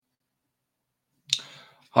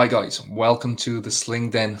Hi guys, welcome to the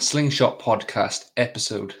Slingshot podcast,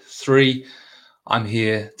 episode 3. I'm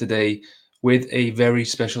here today with a very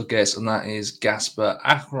special guest, and that is Gaspar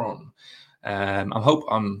Arcon. I hope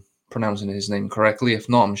I'm pronouncing his name correctly. If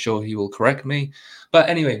not, I'm sure he will correct me. But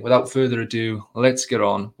anyway, without further ado, let's get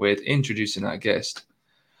on with introducing our guest.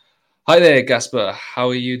 Hi there, Gaspar. How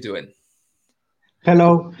are you doing?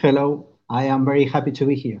 Hello, hello. I am very happy to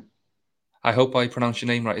be here. I hope I pronounced your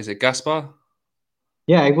name right. Is it Gaspar?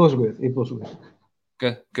 Yeah, it was good. It was good.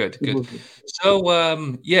 Good, good, It good. was good.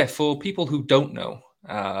 So, yeah, for people who don't know,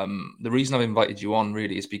 the reason I've invited you on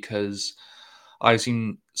really is because I've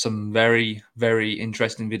seen some very, very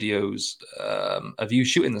interesting videos of you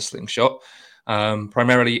shooting the slingshot,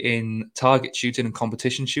 primarily in target shooting and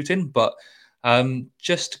competition shooting. But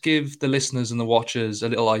just to give the listeners and the watchers a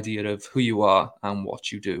little idea of who you are and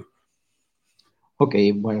what you do.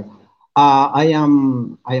 Okay, well, I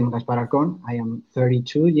am Gaspar Arcon. I am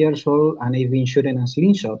 32 years old, and I've been shooting in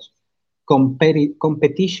slingshots,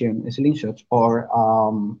 competition slingshots or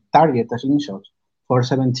target slingshots for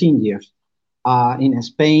 17 years. In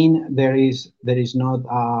Spain, there is not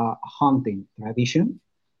a hunting tradition.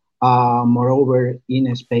 Moreover,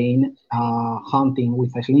 in Spain, hunting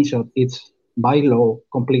with a slingshot it's by law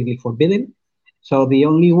completely forbidden. So the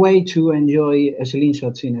only way to enjoy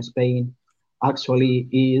slingshots in Spain actually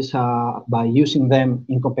is by using them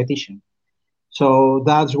in competition. So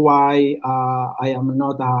that's why I am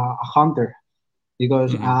not a hunter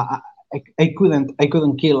because Hmm. I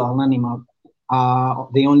couldn't kill an animal.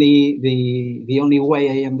 The only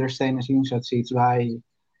way I understand slingshots is by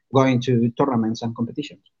going to tournaments and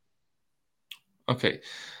competitions. Okay,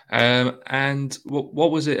 and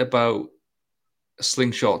what was it about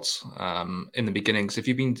slingshots in the beginning? Because if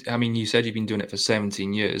you've been, I mean, you said you've been doing it for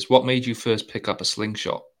 17 years. What made you first pick up a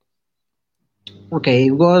slingshot? Okay,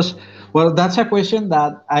 it was well. That's a question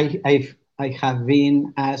that I have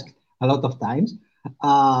been asked a lot of times.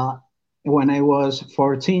 Uh, when I was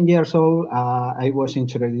 14 years old, I was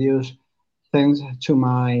introduced thanks to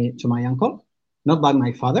my uncle, not by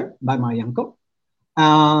my father, by my uncle.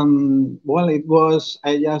 Well, I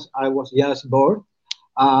was just bored,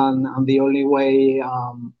 and the only way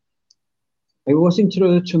it was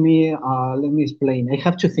introduced to me. Let me explain. I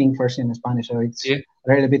have to think first in Spanish, so it's Yeah,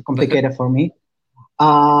 a little bit okay. complicated for me.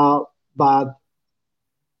 But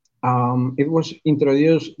it was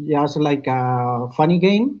introduced just like a funny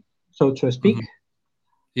game, so to speak. Hmm.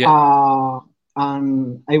 Yeah. Uh,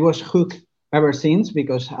 and I was hooked ever since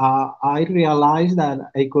because I realized that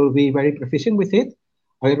I could be very proficient with it.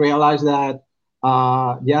 I realized that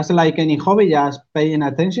just like any hobby, just paying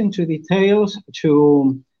attention to details,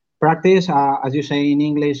 to practice, as you say in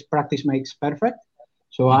English, practice makes perfect.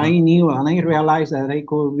 So I Hmm. knew and I realized that I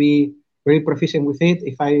could be very proficient with it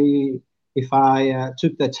if I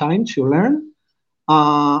took the time to learn.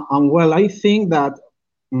 And well, I think that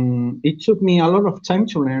it took me a lot of time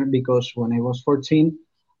to learn because when I was 14,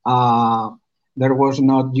 uh, there was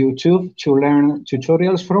not YouTube to learn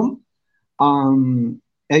tutorials from. Um,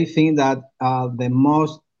 I think that the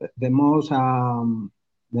most, the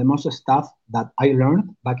most stuff that I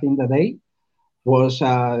learned back in the day was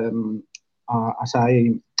as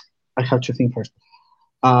I have to think first.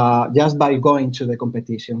 Just by going to the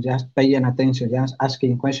competition, just paying attention, just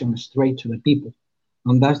asking questions straight to the people.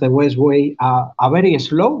 And that's the best way, a very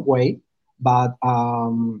slow way, but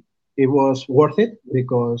it was worth it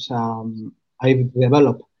because I've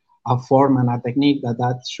developed a form and a technique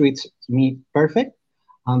that suits me perfect.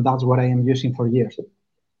 And that's what I am using for years.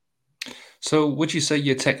 So, would you say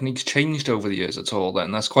your techniques changed over the years at all?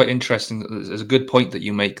 Then that's quite interesting. There's a good point that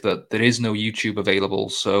you make that there is no YouTube available,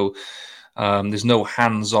 so there's no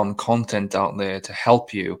hands-on content out there to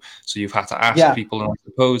help you. So you've had to ask Yeah, people, and I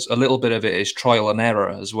suppose a little bit of it is trial and error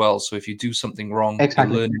as well. So if you do something wrong, you're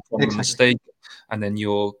exactly. learning from a Exactly. mistake, and then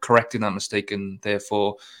you're correcting that mistake, and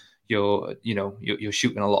therefore you're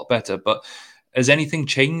shooting a lot better. But has anything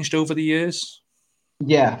changed over the years?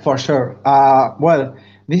 Yeah, for sure. Well,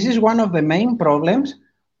 this is one of the main problems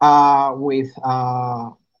with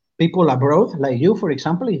people abroad, like you, for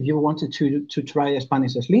example. If you wanted to try a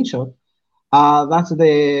Spanish slingshot, that's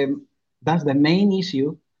the main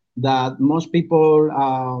issue that most people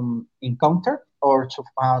encounter or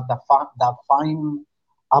that find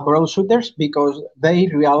abroad shooters because they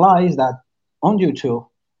realize that on YouTube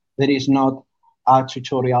there is not a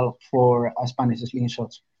tutorial for a Spanish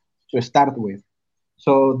slingshots to start with.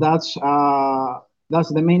 So that's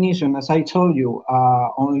the main issue. And as I told you,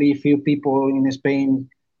 only few people in Spain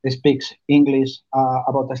speaks English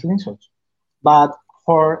about the slingshots. But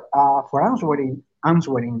for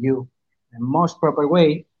answering you the most proper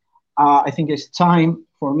way, I think it's time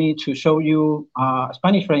for me to show you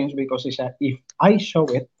Spanish frames because if I show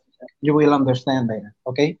it, you will understand better.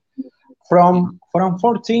 Okay, Mhm. from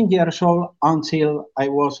 14 years old until I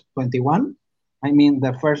was 21, I mean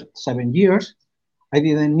the first 7 years, I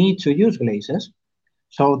didn't need to use glazes.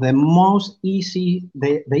 So the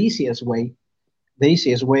easiest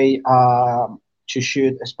way to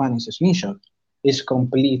shoot a Spanish slingshot is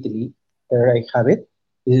completely. There I have it.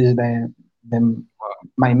 This is the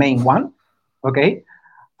my main one. Okay,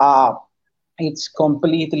 uh, it's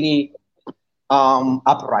completely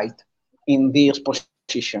upright in this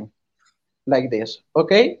position, like this.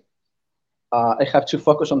 Okay, I have to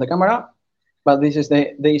focus on the camera, but this is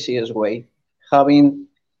the easiest way, having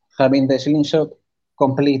having the slingshot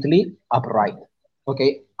completely upright.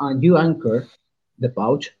 Okay, and you anchor the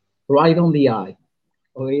pouch right on the eye.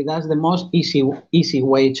 Okay, that's the most easy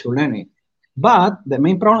way to learn it. But the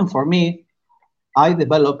main problem for me, I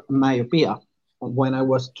developed myopia when I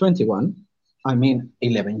was 21. I mean,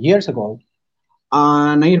 11 years ago,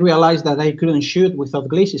 and I realized that I couldn't shoot without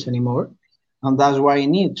glasses anymore, and that's why I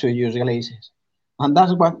need to use glasses. And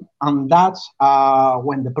that's when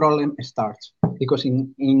the problem starts because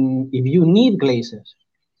in if you need glasses,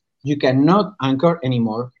 you cannot anchor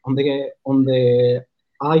anymore on the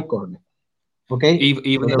eye corner. Okay,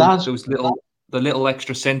 Even so that's those little the little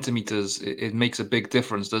extra centimeters, it makes a big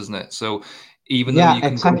difference, doesn't it? So even though yeah, you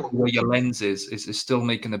can go to exactly. where your lens is, it's still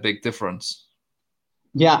making a big difference.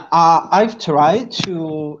 Yeah, I've tried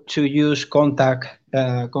to use contact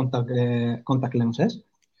lenses,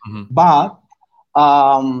 Hmm. but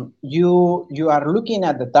you are looking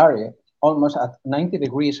at the target almost at 90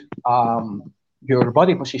 degrees, your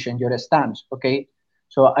body position, your stance. Okay,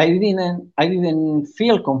 so I didn't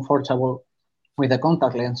feel comfortable with the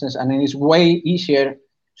contact lenses, and it is way easier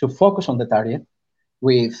to focus on the target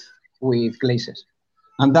with glasses,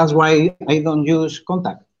 and that's why I don't use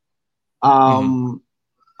contact. Hmm. Um,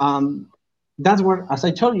 um, that's where, as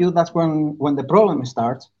I told you, that's when the problem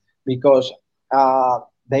starts because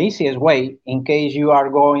the easiest way, in case you are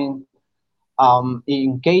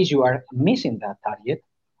missing that target,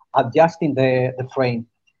 adjusting the frame.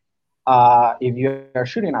 If you are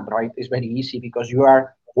shooting upright, it's very easy because you are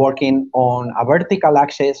working on a vertical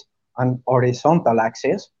axis and horizontal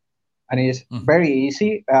axis, and it's Hmm. very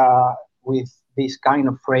easy with this kind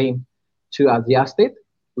of frame to adjust it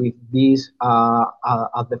with this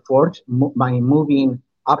at the forge by moving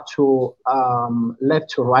up to left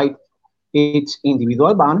to right each individual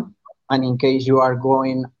band, and in case you are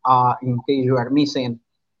missing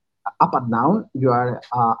up and down, you are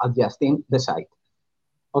adjusting the side.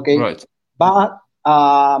 Okay, Right. but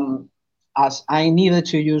as I needed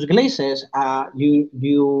to use glazes,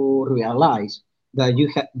 you realize that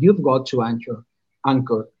you've got to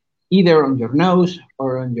anchor either on your nose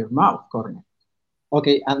or on your mouth corner.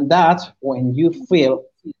 Okay, and that's when you feel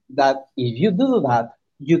that if you do that,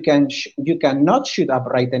 you cannot shoot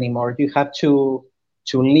upright anymore. You have to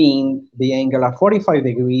lean the angle at 45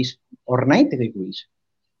 degrees or 90 degrees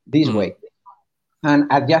this Mm. way, and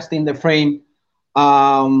adjusting the frame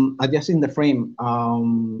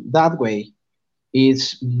that way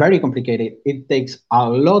is very complicated. It takes a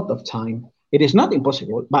lot of time. It is not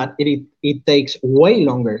impossible, but it takes way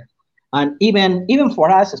longer. And even for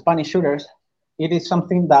us Spanish shooters, it is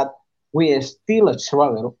something that we still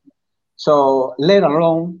struggle. So let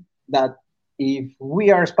alone that if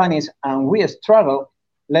we are Spanish and we struggle,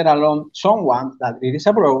 let alone someone that it is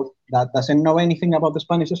abroad that doesn't know anything about the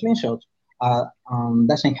Spanish slingshots,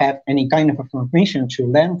 doesn't have any kind of information to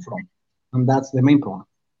learn from, and that's the main problem.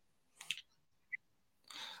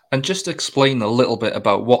 And just explain a little bit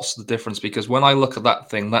about what's the difference, because when I look at that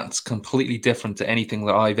thing, that's completely different to anything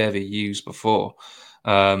that I've ever used before.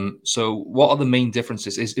 So, what are the main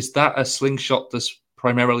differences? Is that a slingshot that's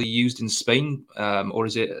primarily used in Spain, or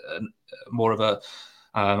is it more of a?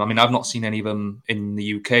 I mean, I've not seen any of them in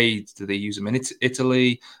the UK. Do they use them in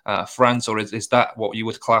Italy, France, or is that what you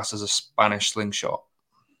would class as a Spanish slingshot?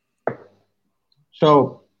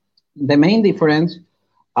 So the main difference,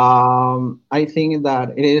 I think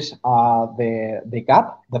that it is the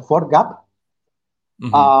gap, the fourth gap.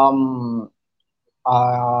 Hmm. Um,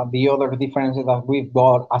 the other difference that we've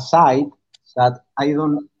got aside that I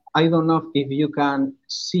don't know if you can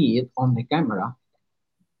see it on the camera.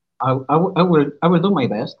 I will do my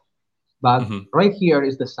best, but Hmm. right here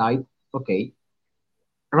is the side. Okay,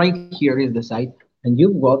 right here is the side, and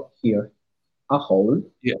you've got here a hole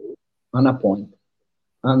Yeah. and a point.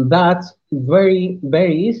 And that's very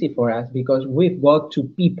easy for us because we've got to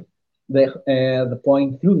peep the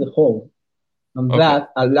point through the hole, and Okay.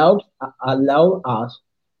 that allow us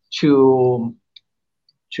to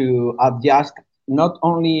to adjust not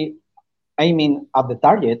only aiming at the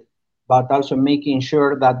target, but also making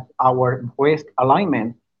sure that our waist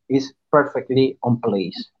alignment is perfectly on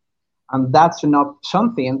place. And that's not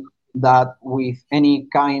something that with any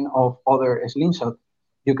kind of other slingshot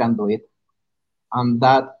you can do it. And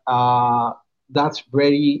that's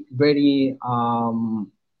very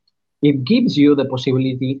it gives you the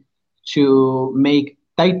possibility to make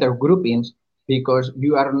tighter groupings because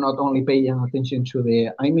you are not only paying attention to the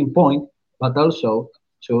aiming point, but also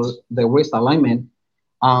to the wrist alignment.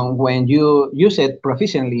 And when you use it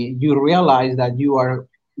proficiently, you realize that you are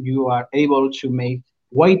able to make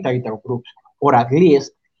way tighter groups, or at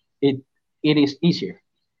least it it is easier.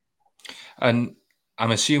 And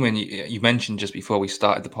I'm assuming you mentioned just before we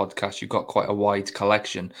started the podcast, you've got quite a wide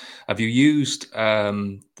collection. Have you used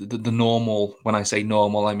the normal? When I say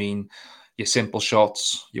normal, I mean your simple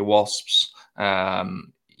shots, your wasps,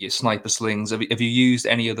 your sniper slings. Have you used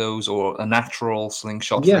any of those, or a natural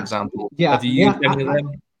slingshot, for Yeah, example? Have yeah, you used yeah. any of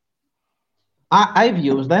them? I've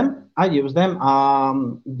used them. I use them.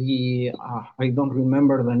 The I don't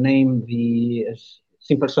remember the name. The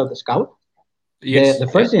Simple Shot Scout. The Yes. Yeah.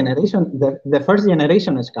 first generation. The first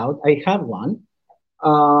generation Scout. I have one.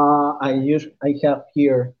 I have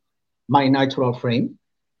here my natural frame.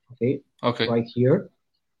 Okay, Okay. right here.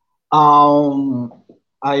 Um,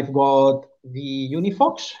 I've got the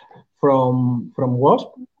Unifox from Wasp,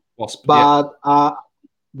 Wasp. Yeah.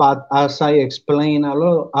 but as I explain a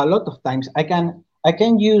lot of times, I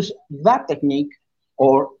can use that technique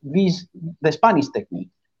or this the Spanish technique,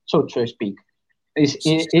 so to speak. It's,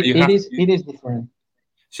 So it, it, you it have is it is different,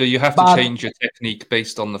 so you have to but change your technique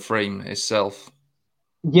based on the frame itself.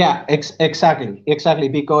 yeah, exactly,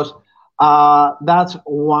 because that's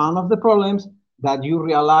one of the problems that you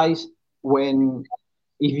realize when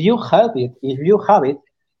if you have it,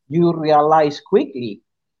 you realize quickly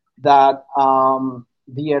that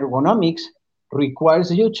the ergonomics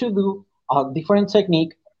requires you to do a different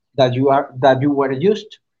technique that you were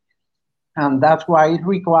used to. And that's why it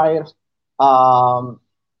requires, um,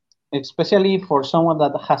 especially for someone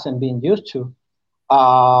that hasn't been used to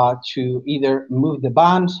either move the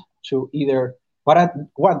bands, to either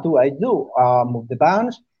what do I do? Move the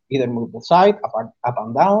bands, either move the side up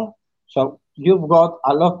and down. So you've got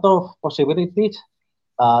a lot of possibilities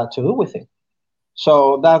to do with it.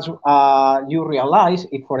 So that's you realize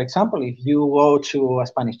if, for example, if you go to a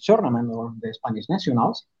Spanish tournament or the Spanish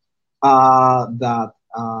nationals, that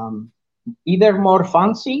either more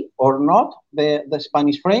fancy or not the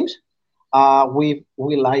Spanish frames, we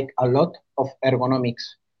like a lot of ergonomics.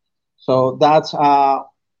 So that's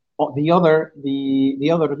the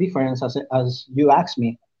other difference as you asked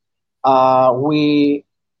me.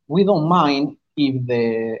 We don't mind if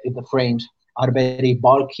the frames are very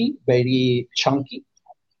bulky, very chunky,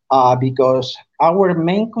 because our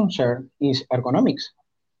main concern is ergonomics.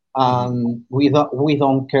 Mhm. We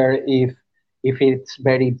don't care if it's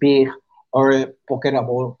very big or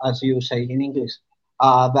pocketable, as you say in English.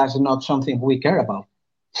 That's not something we care about.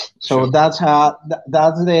 So Sure. that's the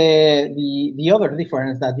other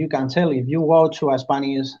difference that you can tell if you go to a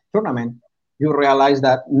Spanish tournament. You realize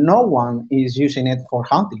that no one is using it for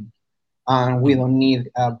hunting, and we Mhm. don't need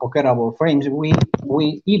pocketable frames.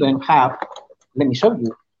 We even have. Let me show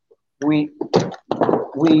you. We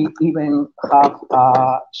we even have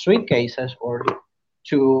suitcases or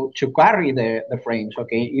to carry the frames.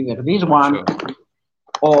 Okay, either this one Sure.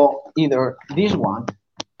 or either this one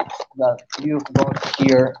that you've got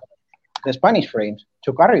here, the Spanish frames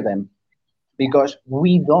to carry them, because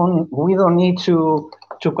we don't need to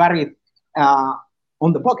carry it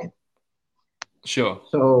on the pocket. Sure.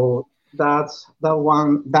 So that's the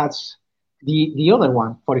one. That's the other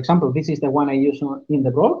one. For example, this is the one I use in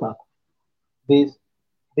the Brawl Cup. This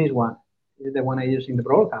one is the one I use in the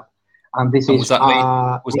Brawl Cup, and this And was is that made?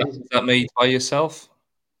 this is Was that made by yourself?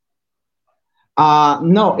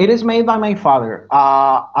 no, it is made by my father.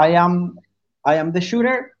 I am the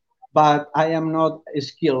shooter, but I am not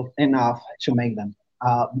skilled enough to make them.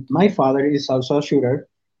 My father is also a shooter,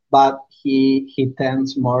 but he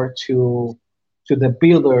tends more to the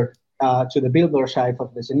builder side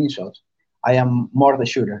of the screenshot. I am more the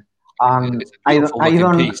shooter. It's a beautiful I looking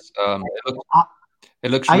don't piece.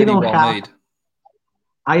 It looks I really don't well have made.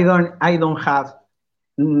 I don't have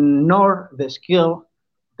nor the skill,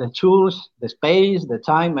 the tools, the space, the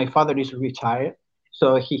time. My father is retired,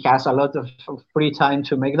 so he has a lot of free time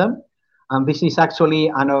to make them. And this is actually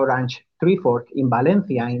an orange tree fork in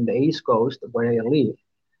Valencia, in the East Coast, where I live.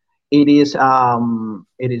 It is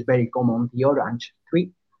very common, the orange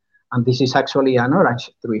tree, and this is actually an orange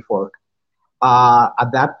tree fork.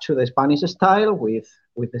 Adapt to the Spanish style with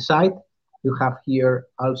the side. You have here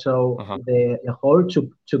also Uh-huh. the hole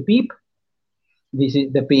to peep. This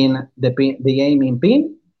is the aiming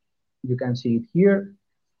pin. You can see it here,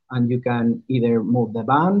 and you can either move the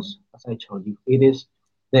bands, as I told you. It is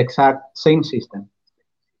the exact same system.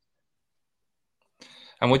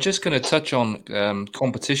 And we're just going to touch on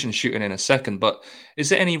competition shooting in a second, but is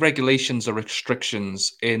there any regulations or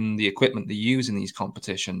restrictions in the equipment they use in these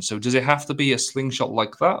competitions? So does it have to be a slingshot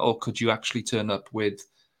like that, or could you actually turn up with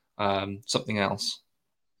something else?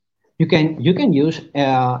 You can use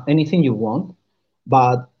anything you want,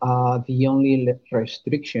 but the only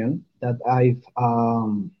restriction that I've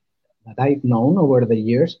known over the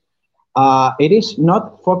years, it is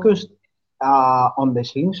not focused on the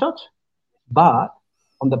slingshots, but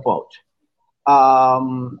on the pouch.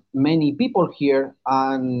 Many people here,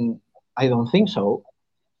 and I don't think so,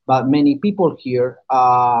 but many people here,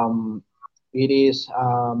 it is.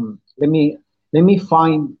 Let me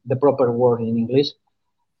find the proper word in English.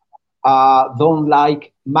 Don't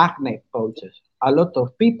like magnet pouches. A lot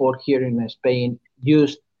of people here in Spain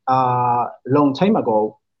used long time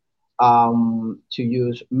ago to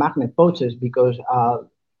use magnet pouches because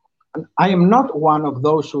I am not one of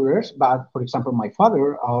those shooters, but for example, my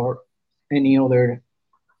father or any other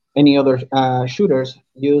shooters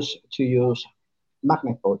used to use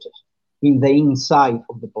magnet pouches in the inside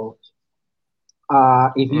of the pouch.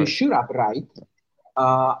 If you Right. shoot upright,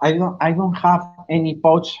 I don't have any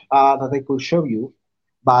pouch that I could show you,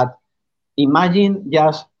 but imagine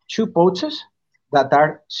just two pouches that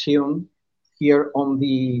are sewn here on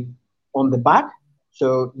the back.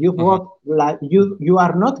 So you Uh-huh. got like you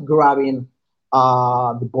are not grabbing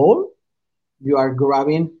the ball, you are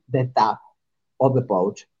grabbing the tab of the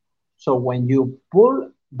pouch. So when you pull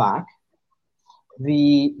back,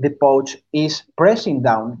 the pouch is pressing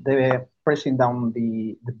down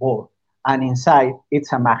the ball, and inside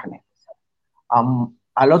it's a magnet.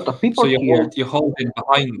 A lot of So people here.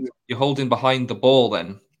 you're holding behind the ball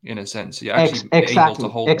then, in a sense. You're ex- actually able to exactly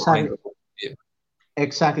hold behind exactly the ball. Yeah.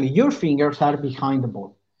 exactly your fingers are behind the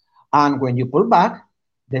ball, and when you pull back,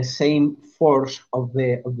 the same force of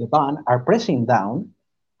the band are pressing down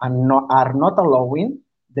and are not allowing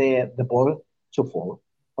the ball to fall.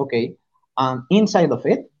 Okay, and inside of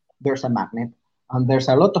it there's a magnet, and there's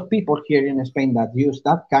a lot of people here in Spain that use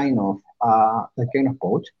that kind of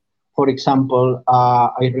pouch. For example,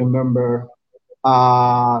 I remember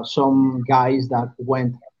some guys that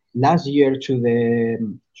went last year to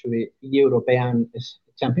the European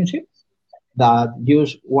Championship that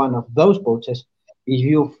use one of those pouches. If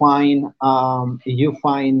you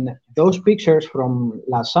find those pictures from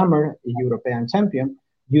last summer, European champion,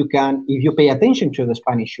 if you pay attention to the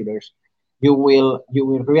Spanish shooters, you will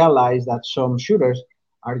realize that some shooters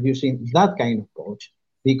are using that kind of pouch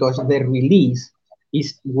because the release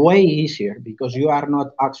is way easier because you are not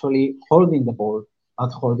actually holding the ball, but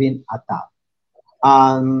holding a tab.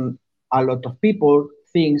 And a lot of people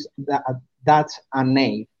thinks that that's a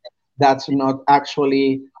name. That's not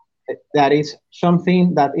actually. That is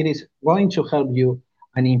something that it is going to help you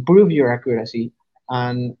and improve your accuracy,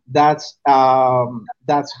 and that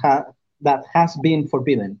has been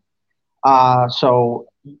forbidden. So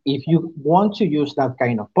if you want to use that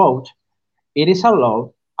kind of pouch, it is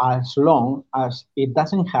allowed as long as it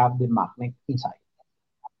doesn't have the magnet inside.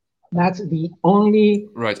 That's the only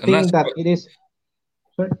Right. And thing that it is.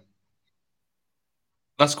 Sorry?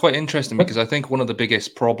 that's quite interesting What? because I think one of the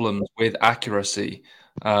biggest problems with accuracy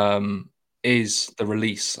um, is the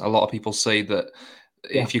release. A lot of people say that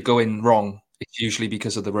Yeah, if you go in wrong, it's usually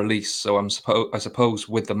because of the release. So I suppose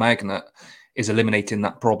with the magnet is eliminating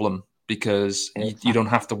that problem because you don't exactly.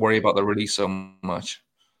 have to worry about the release so much.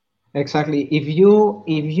 Exactly. If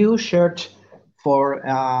you search for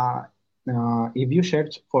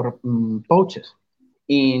pouches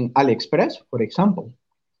in AliExpress, for example,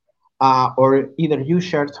 or either you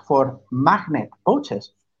search for magnet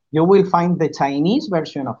pouches, you will find the Chinese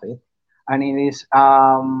version of it, and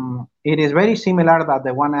it is very similar that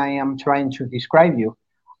the one I am trying to describe you.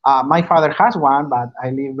 My father has one, but I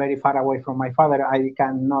live very far away from my father. I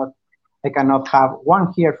cannot have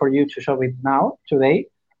one here for you to show it now today,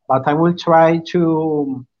 but I will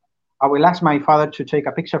ask my father to take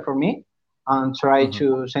a picture for me and try Hmm.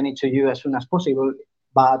 to send it to you as soon as possible.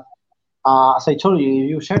 But as I told you, if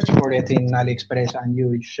you search for it in AliExpress and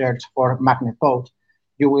you search for magnet pouch,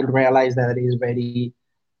 you will realize that it is very,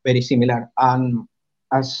 very similar. And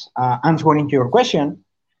as answering to your question,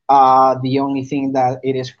 the only thing that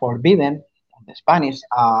it is forbidden on the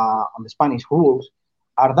Spanish rules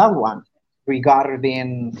are that one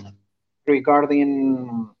regarding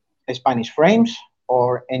regarding Spanish frames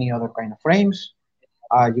or any other kind of frames.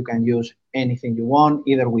 You can use anything you want,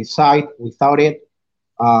 either with sight, without it.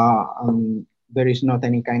 There is not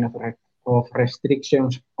any kind of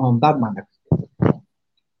restrictions on that matter.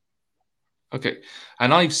 Okay,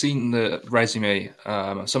 and I've seen the resume,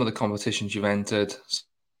 some of the competitions you've entered,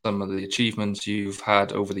 some of the achievements you've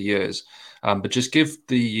had over the years. But just give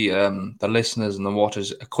the listeners and the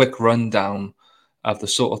watchers a quick rundown of the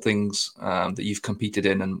sort of things that you've competed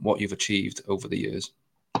in and what you've achieved over the years.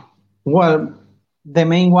 Well, the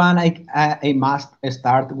main one I must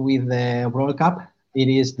start with the World Cup. It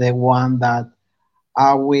is the one that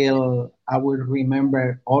I will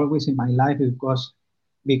remember always in my life because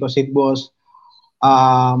it was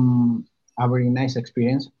a very nice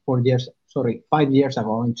experience. 5 years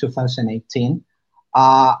ago in 2018,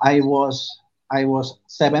 I was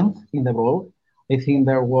seventh in the world. I think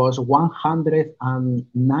there was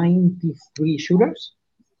 193 shooters,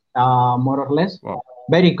 more or less, Wow.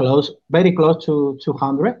 very close to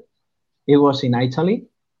 200. It was in Italy,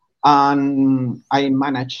 and I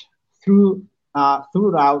managed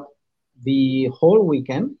throughout the whole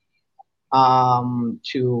weekend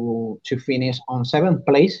to finish on seventh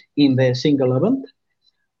place in the single event.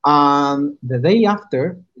 And the day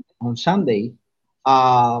after, on Sunday,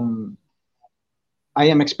 um, I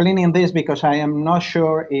am explaining this because I am not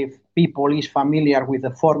sure if people is familiar with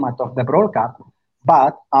the format of the Brawl Cup,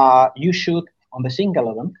 but you shoot on the single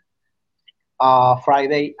event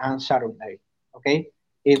Friday and Saturday. Okay,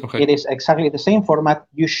 it Okay. is exactly the same format.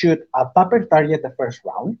 You shoot a paper target the first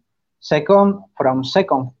round. From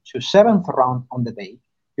second to seventh round on the day,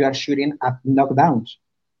 you are shooting at knockdowns.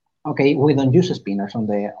 Okay, we don't use spinners on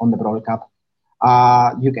the Brawl Cup.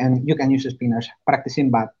 You can use spinners practicing,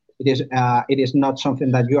 but it is not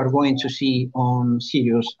something that you are going to see on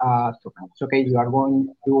serious tournaments. Okay,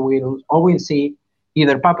 you will always see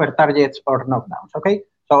either paper targets or knockdowns. Okay,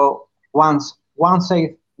 so once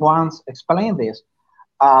explain this,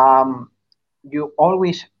 um, you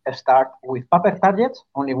always start with paper targets,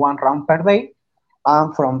 only one round per day,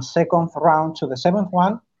 and from second round to the seventh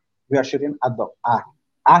one, we are shooting at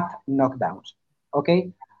knockdowns.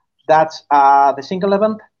 Okay, that's the single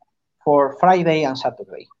event for Friday and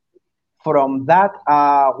Saturday. From that,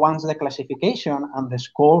 once the classification and the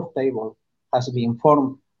score table has been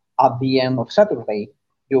formed at the end of Saturday,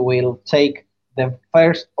 you will take the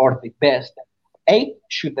first or the best eight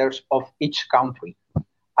shooters of each country.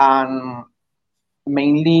 And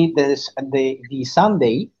mainly the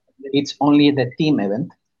Sunday, it's only the team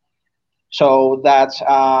event. So that's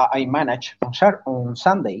I managed on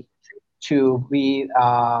Sunday to be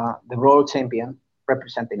the world champion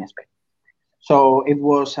representing Spain. So it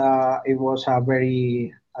was a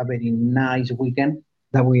very nice weekend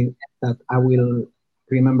that I will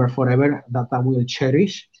remember forever, that I will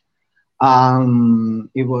cherish.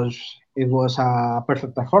 It was a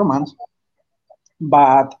perfect performance,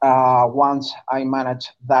 but once I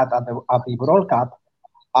managed that at the World Cup,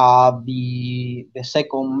 the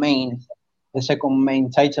second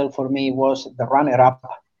main title for me was the runner up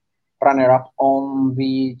on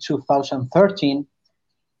the 2013,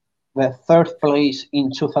 the third place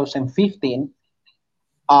in 2015.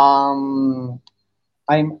 Um,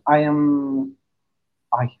 I am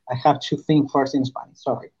I have to think first in Spanish.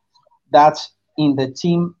 Sorry, that's in the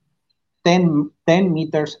team 10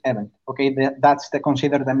 meters event. Okay, that's the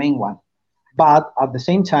considered the main one. But at the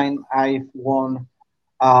same time, I've won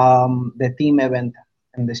the team event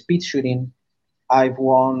and the speed shooting. I've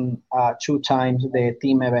won two times the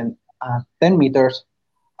team event at 10 meters.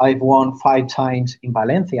 I've won five times in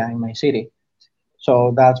Valencia, in my city.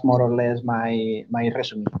 So that's more or less my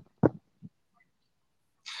resume.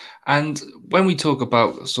 And when we talk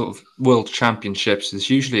about sort of world championships, there's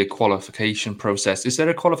usually a qualification process. Is there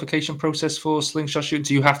a qualification process for slingshot shooting?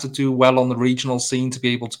 Do you have to do well on the regional scene to be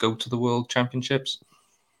able to go to the world championships?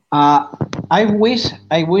 Uh, I wish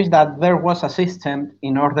that there was a system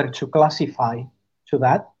in order to classify to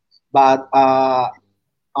that, but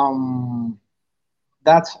um,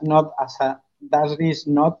 that's not as a that is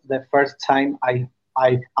not the first time I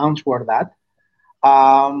answered that.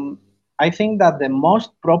 Um, I think that the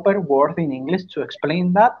most proper word in English to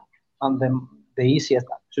explain that, and the easiest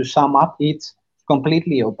to sum up, it's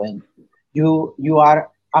completely open. You are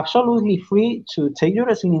absolutely free to take your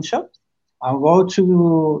screenshot and go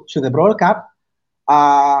to the Brawl Cup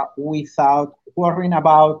without worrying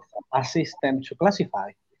about a system to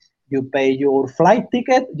classify. You pay your flight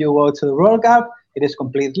ticket, you go to the World Cup, it is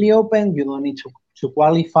completely open, you don't need to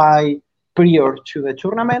qualify prior to the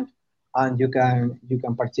tournament, and you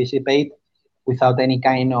can participate without any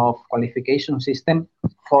kind of qualification system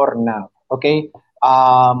for now. Okay,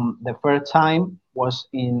 the first time was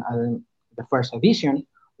in the first edition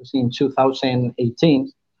was in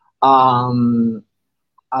 2018. Um,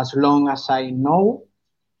 as long as I know,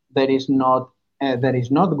 there is not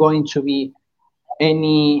going to be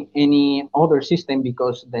any other system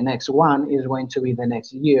because the next one is going to be the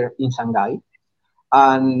next year in Shanghai.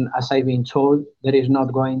 And as I've been told, there is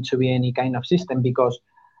not going to be any kind of system because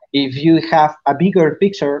if you have a bigger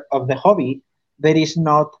picture of the hobby, there is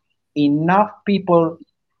not enough people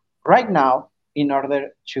right now in order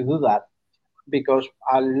to do that because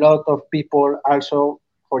a lot of people also,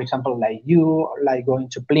 for example, like you, like going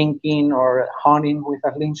to plinking or hunting with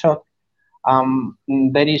a slingshot,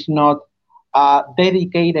 there is not a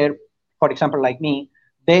dedicated, for example, like me,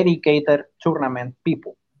 dedicated tournament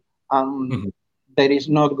people. Um, Mhm. there is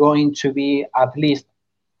not going to be, at least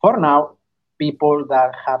for now, people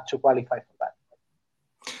that have to qualify for that.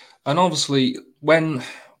 And obviously, when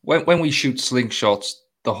we shoot slingshots,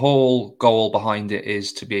 the whole goal behind it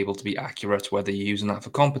is to be able to be accurate, whether you're using that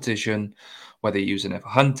for competition, whether you're using it for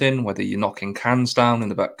hunting, whether you're knocking cans down in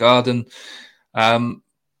the back garden. Um,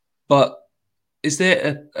 but is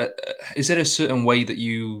there a certain way that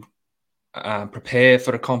you prepare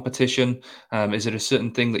for a competition? Is it a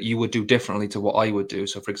certain thing that you would do differently to what I would do?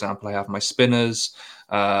 So, for example, I have my spinners.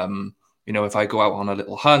 If I go out on a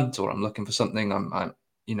little hunt or I'm looking for something,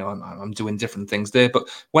 I'm doing different things there. But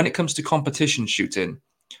when it comes to competition shooting,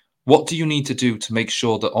 what do you need to do to make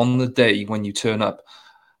sure that on the day when you turn up,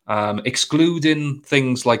 excluding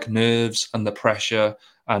things like nerves and the pressure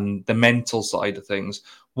and the mental side of things,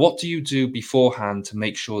 what do you do beforehand to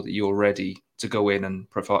make sure that you're ready to go in and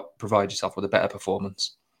provide yourself with a better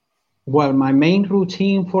performance? Well, my main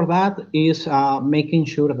routine for that is making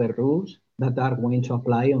sure the rules that are going to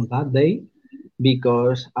apply on that day,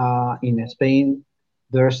 because in Spain,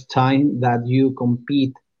 there's time that you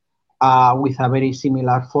compete with a very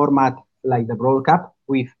similar format like the World Cup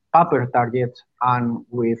with paper targets and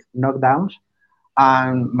with knockdowns.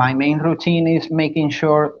 And my main routine is making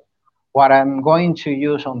sure what I'm going to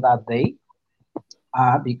use on that day,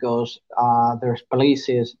 because there's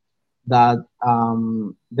places that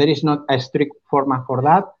there is not a strict format for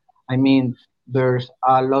that. I mean, there's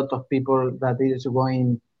a lot of people that is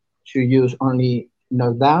going to use only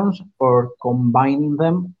knockdowns or combining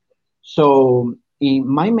them. So in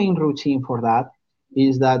my main routine for that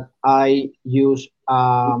is that I use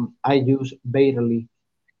barely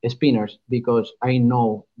spinners because I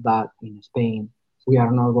know that in Spain we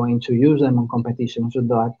are not going to use them on competitions. So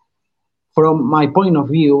that from my point of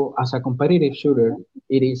view as a competitive shooter,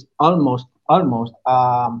 it is almost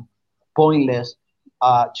pointless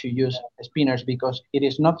to use spinners because it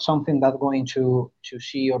is not something that's going to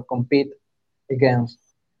see or compete against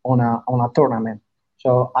on a tournament.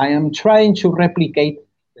 So I am trying to replicate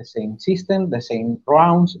the same system, the same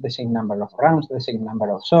rounds, the same number of rounds, the same number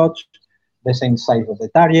of shots, the same size of the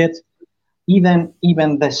targets, even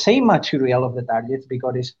the same material of the targets,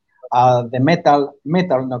 because it's the metal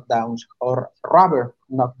knockdowns or rubber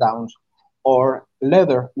knockdowns or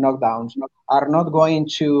leather knockdowns are not going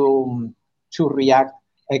to react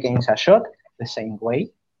against a shot the same way.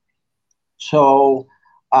 So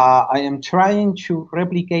I am trying to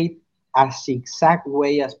replicate as exact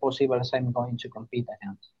way as possible as I'm going to compete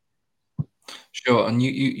against. Sure. And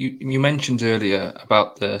you mentioned earlier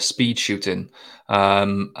about the speed shooting,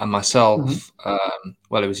 and Mhm. myself.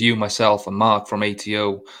 Well, it was you, myself, and Mark from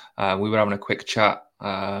ATO. We were having a quick chat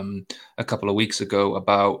a couple of weeks ago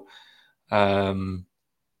about um,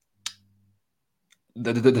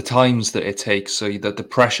 the times that it takes, so the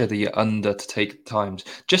pressure that you're under to take times.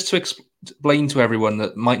 Just to explain to everyone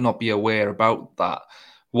that might not be aware about that,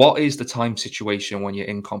 what is the time situation when you're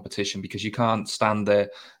in competition? Because you can't stand there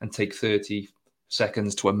and take 30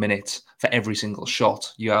 seconds to a minute for every single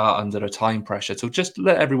shot. You are under a time pressure. So just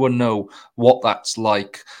let everyone know what that's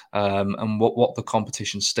like, and what the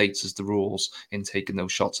competition states as the rules in taking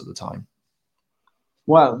those shots at the time.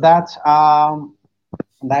 Well, that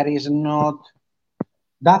is not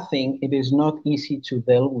that thing. It is not easy to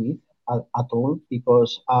deal with at all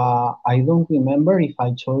because I don't remember if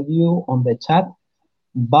I told you on the chat,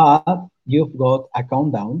 but you've got a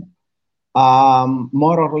countdown.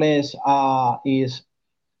 More or less is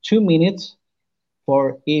 2 minutes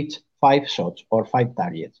for each five shots or five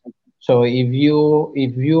targets. So if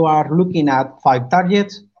you are looking at five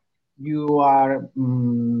targets, you are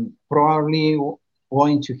probably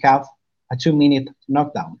going to have a 2 minute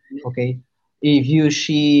knockdown. Okay, if you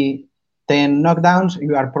see 10 knockdowns,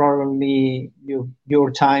 you are probably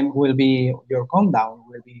your time will be your countdown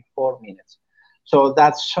will be 4 minutes. So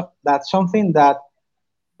that's something that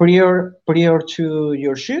prior to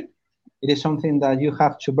your shoot, it is something that you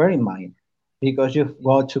have to bear in mind. because you've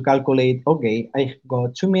got to calculate, okay, I've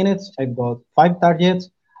got 2 minutes, I've got five targets,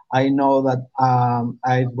 I know that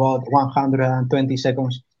I've got 120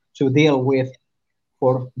 seconds to deal with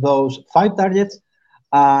for those five targets,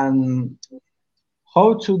 and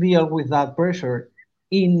how to deal with that pressure.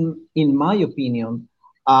 In my opinion,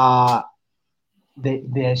 uh,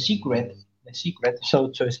 the secret, so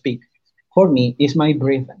to speak, for me is my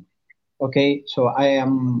breathing. Okay, so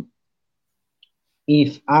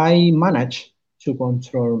if I manage to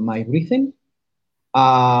control my breathing,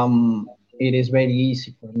 it is very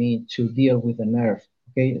easy for me to deal with the nerve.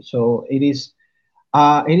 Okay, so it is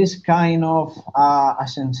kind of a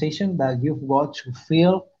sensation that you've got to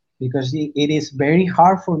feel, because it is very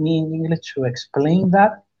hard for me in English to explain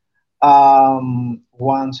that.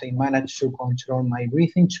 Once I manage to control my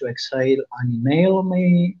breathing, to exhale and inhale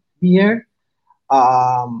my the air,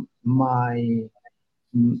 my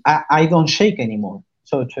I don't shake anymore,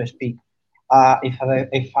 so to speak.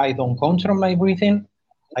 If I don't control my breathing,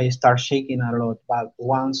 I start shaking a lot. But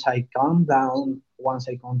once I calm down, once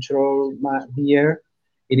I control the air,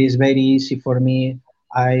 it is very easy for me.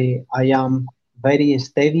 I am very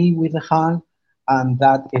steady with the hand, and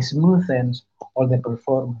that smoothens all the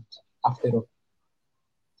performance after all.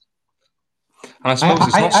 And I suppose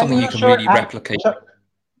it's not something I'm you not can sure. really replicate.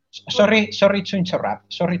 Sorry to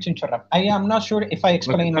interrupt. Sorry to interrupt. I am not sure if I Okay,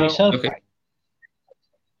 explain no, no, myself okay. right.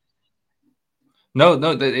 No,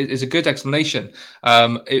 no, it's a good explanation.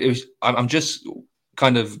 I'm just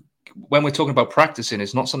kind of, when we're talking about practicing,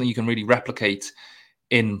 it's not something you can really replicate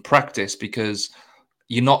in practice because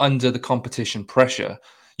you're not under the competition pressure.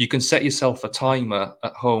 You can set yourself a timer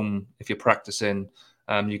at home if you're practicing.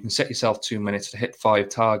 You can set yourself 2 minutes to hit five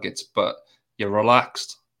targets, but you're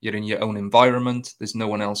relaxed. You're in your own environment. There's no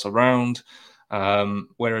one else around.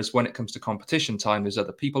 Whereas when it comes to competition time, there's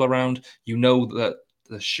other people around. You know that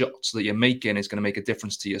the shots that you're making is going to make a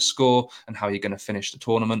difference to your score and how you're going to finish the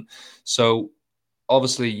tournament. So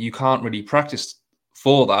obviously you can't really practice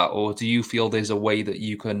for that, or do you feel there's a way that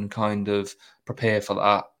you can kind of prepare for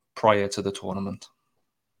that prior to the tournament?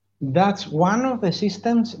 That's one of the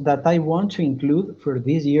systems that I want to include for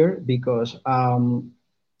this year, because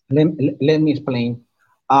let me explain.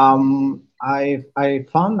 I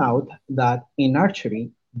found out that in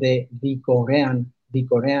archery, the Korean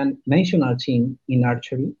national team in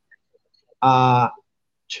archery uh,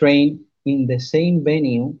 train in the same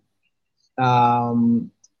venue. Um,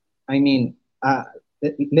 I mean,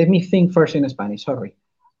 let me think first in Spanish. Sorry.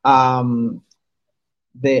 Um,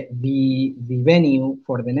 the venue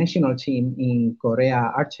for the national team in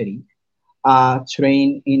Korea archery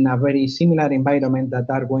train in a very similar environment that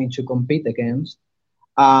are going to compete against,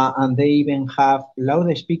 and they even have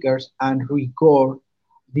loudspeakers and record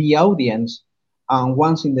the audience. And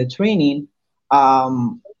once in the training,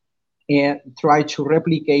 um, try to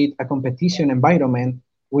replicate a competition environment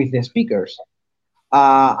with the speakers.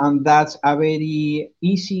 And that's a very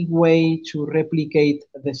easy way to replicate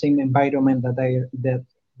the same environment that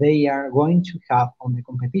they are going to have on the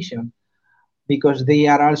competition, because they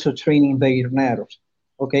are also training their nerves.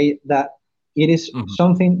 Okay, that it is Mhm.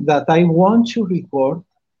 something that I want to record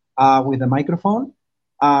with a microphone,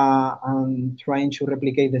 and trying to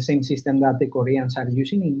replicate the same system that the Koreans are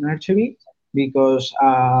using in archery, because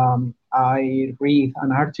I read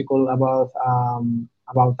an article about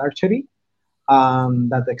archery,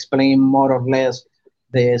 that explain more or less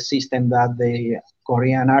the system that the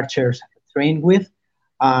Korean archers train with.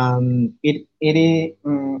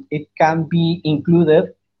 It can be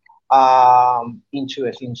included into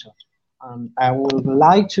a slingshot. I would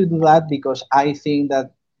like to do that, because I think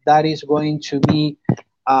that that is going to be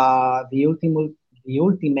the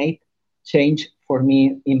ultimate change for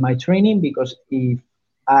me in my training, because if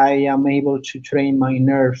I am able to train my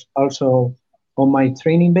nerves also on my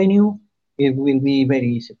training venue, it will be very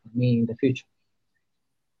easy for me in the future.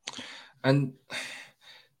 And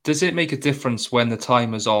does it make a difference when the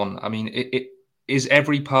timer's on? I mean, is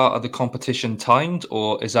every part of the competition timed,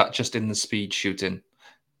 or is that just in the speed shooting?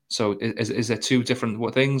 So is there two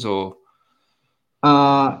different things, or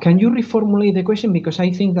Can you reformulate the question, because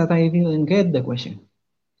I think that I didn't get the question?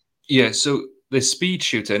 yeah? So there's speed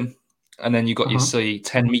shooting, and then you got your Uh-huh. say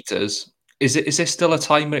 10 meters. Is there still a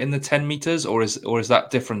timer in the 10 meters, or is that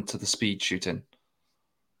different to the speed shooting?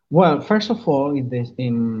 Well, first of all,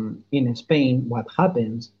 in Spain, what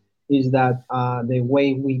happens is that the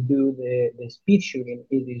way we do the speed shooting,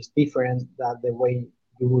 it is different than the way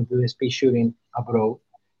you would do the speed shooting abroad,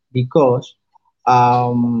 because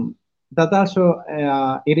that also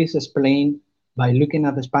it is explained by looking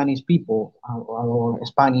at the Spanish people, or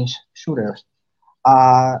Spanish shooters.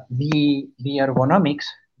 The ergonomics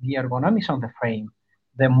the ergonomics on the frame,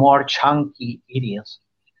 the more chunky it is,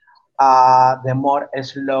 the more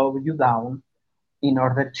slow you down in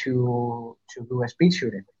order to do a speed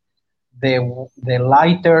shooting. The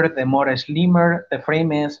lighter, the more slimmer the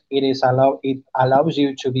frame is, it allows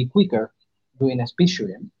you to be quicker doing a speed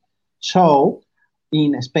shooting. So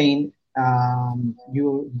in Spain,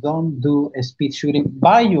 you don't do a speed shooting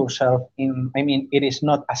by yourself. I mean, it is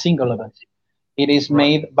not a single event. It is Right.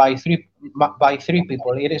 made by three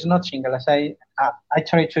people. It is not single. As I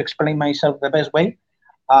try to explain myself the best way.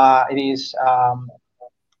 It is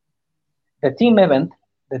the team event.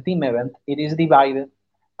 The team event. It is divided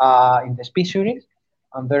in the speed shooting,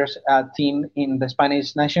 and there's a team in the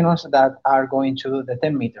Spanish nationals that are going to do the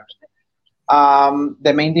 10 meters.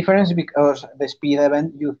 The main difference because the speed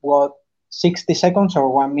event you've got 60 seconds or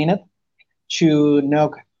 1 minute to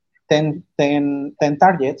knock 10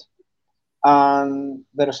 targets, and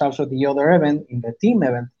there's also the other event in the team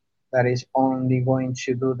event that is only going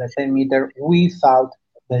to do the 10-meter without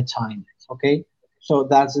the time. Okay, so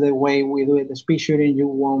that's the way we do it. The speed shooting, you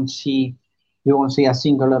won't see a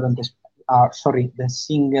single event. Sorry, the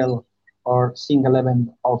single event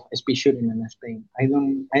of speed shooting in Spain. I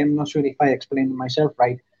am not sure if I explained myself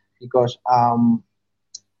right because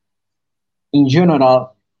in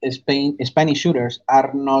general, Spanish shooters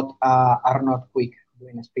are not quick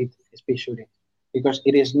doing speed shooting because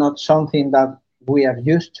it is not something that we are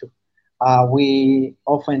used to. We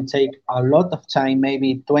often take a lot of time,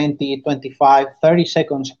 maybe 20, 25, 30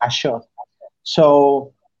 seconds a shot.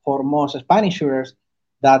 So for most Spanish shooters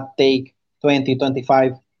that take 20,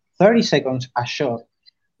 25, 30 seconds a shot,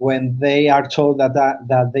 when they are told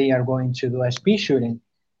that they are going to do a speed shooting,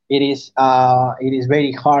 it is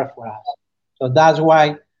very hard for us. So that's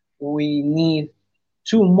why we need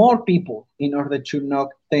two more people in order to knock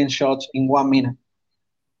 10 shots in 1 minute.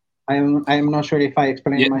 I'm not sure if I Yeah,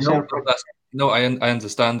 explained no, myself no, right. I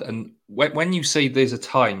understand. And when you say there's a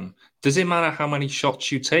time, does it matter how many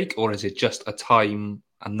shots you take, or is it just a time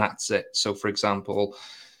and that's it? So, for example,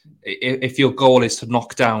 if your goal is to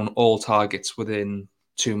knock down all targets within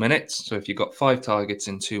 2 minutes, so if you've got 5 targets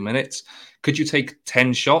in 2 minutes, could you take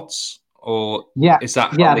 10 shots, or Yeah, is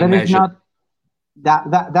that how yeah, they there is measure? not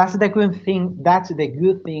that's the good thing. That's the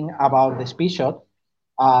good thing about the speed shot.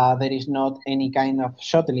 There is not any kind of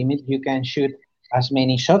shot limit. You can shoot as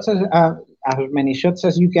many shots as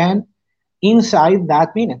you can inside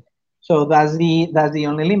that minute. So that's the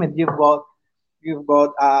only limit. You've got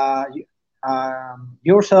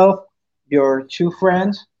yourself, your two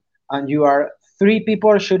friends, and you are three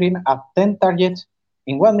people shooting at 10 targets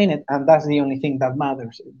in 1 minute, and that's the only thing that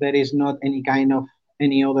matters. There is not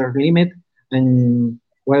any other limit, and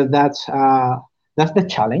well, that's the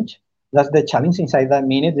challenge. That's the challenge inside that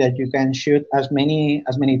minute that you can shoot as many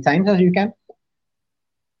times as you can.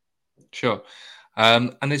 Sure.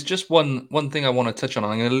 And there's just one thing I want to touch on.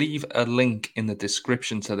 I'm going to leave a link in the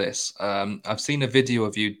description to this. I've seen a video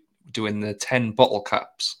of you doing the 10 bottle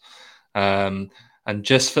caps. Um, and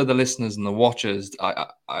just for the listeners and the watchers,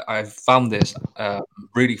 I've found this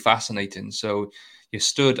really fascinating. So you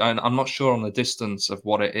stood, and I'm not sure on the distance of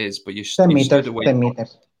what it is, but 10 you stood meters, away 10 from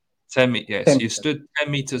meters, 10 yes, 10 you meters. stood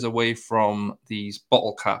 10 meters away from these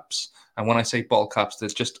bottle caps. And when I say bottle caps,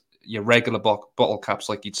 there's just your regular bottle caps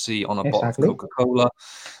like you'd see on a bottle of Exactly. Coca-Cola.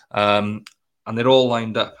 Um, and they're all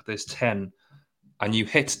lined up. There's 10. And you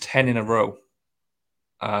hit 10 in a row,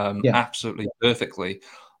 Yeah. absolutely perfectly.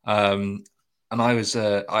 Um, and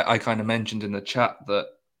I kind of mentioned in the chat that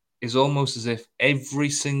is almost as if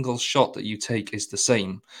every single shot that you take is the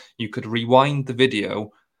same. You could rewind the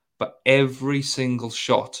video, but every single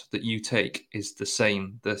shot that you take is the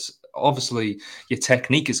same. This obviously your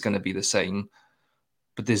technique is going to be the same,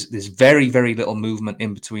 but there's very very little movement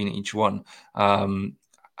in between each one.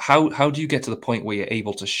 How do you get to the point where you're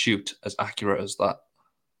able to shoot as accurate as that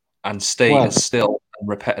and stay as Well, still and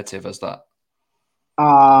repetitive as that?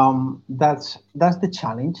 that's the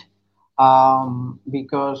challenge,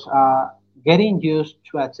 because getting used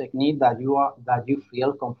to a technique that you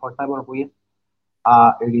feel comfortable with,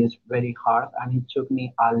 it is very hard, and it took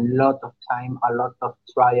me a lot of time, a lot of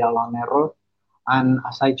trial and error. And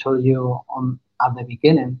as I told you at the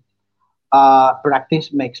beginning,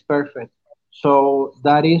 practice makes perfect. So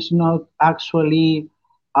that is not actually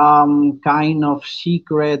kind of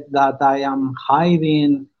secret that I am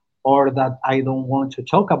hiding or that I don't want to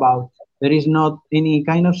talk about. There is not any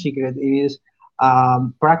kind of secret. It is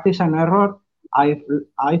practice and error. I've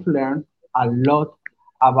I've learned a lot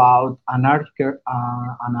about an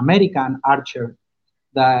American archer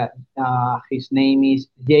that his name is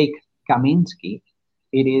Jake Kaminsky.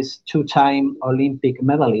 It is two-time Olympic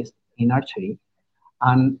medalist in archery,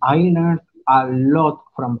 and I learned a lot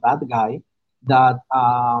from that guy. That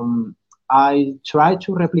I tried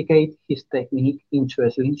to replicate his technique into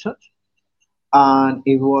a slingshot, and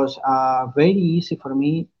it was very easy for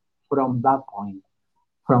me from that point,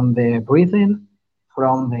 from the breathing,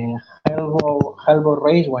 from the elbow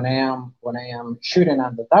raise when I am shooting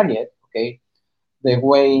at the target. Okay, the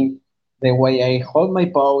way the way I hold my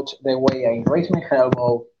pouch, the way I raise my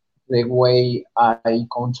elbow, the way I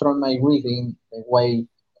control my breathing, the way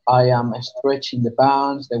I am stretching the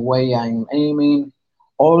bands, the way I'm aiming,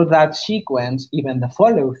 all that sequence, even the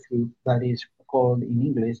follow through that is called in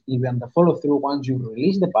English, even the follow through once you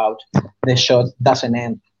release the pouch, the shot doesn't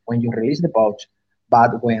end when you release the pouch,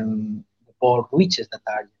 but when the ball reaches the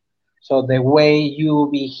target. So the way you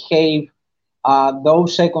behave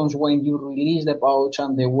those seconds when you release the pouch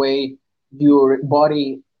and the way your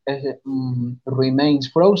body remains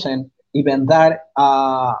frozen, even that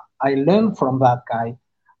I learned from that guy.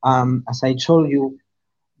 As I told you,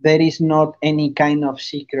 there is not any kind of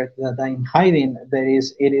secret that I'm hiding. There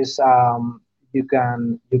is, it is, you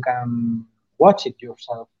can watch it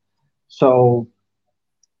yourself. So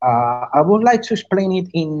I would like to explain it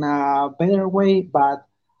in a better way, but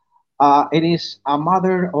it is a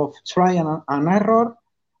matter of try and error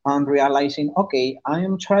and realizing, okay, I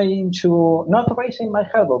am trying to not raising my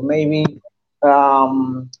elbow, maybe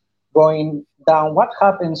um, going down. What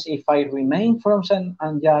happens if I remain frozen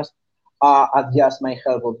and just adjust my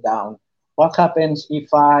elbow down? What happens if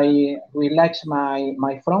I relax my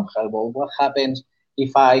front elbow? What happens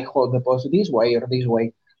if I hold the pose this way or this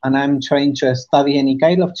way? And I'm trying to study any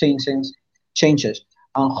kind of changes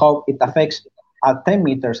and how it affects at 10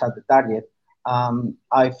 meters at the target.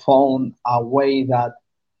 I found a way that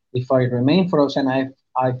if I remain frozen, I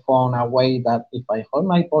found a way that if I hold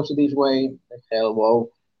my pose this way, the elbow,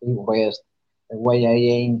 the wrist, the way I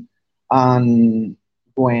aim, and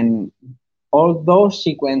when all those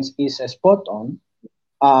sequence is spot on,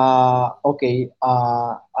 okay,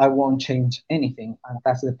 I won't change anything, and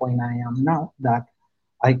that's the point I am now that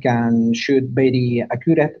I can shoot very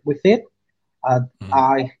accurate with it.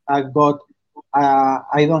 Mhm. I got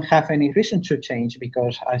I don't have any reason to change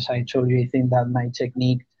because, as I told you, I think that my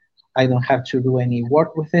technique I don't have to do any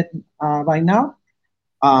work with it by now.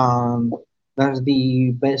 Um, that's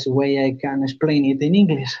the best way I can explain it in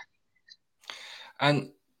English.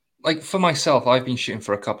 And like for myself, I've been shooting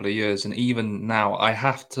for a couple of years, and even now, I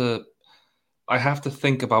have to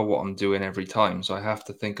think about what I'm doing every time. So I have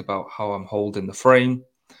to think about how I'm holding the frame.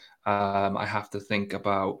 I have to think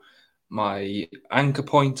about my anchor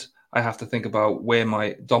point. I have to think about where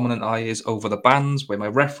my dominant eye is over the bands, where my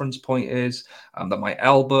reference point is, that my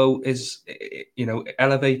elbow is,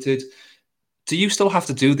 elevated. Do you still have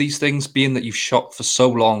to do these things, being that you've shot for so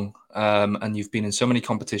long and you've been in so many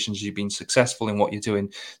competitions, you've been successful in what you're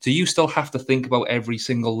doing? Do you still have to think about every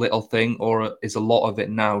single little thing, or is a lot of it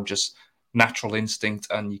now just natural instinct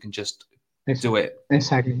and you can just do Exactly. it?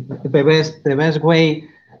 Exactly. The best way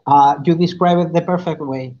you describe it the perfect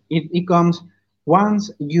way. It comes once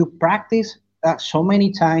you practice so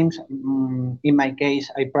many times. In my case,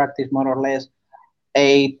 I practice more or less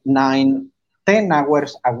 8, 9, 10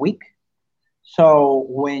 hours a week. So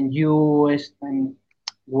when you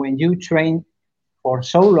train for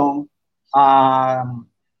so long,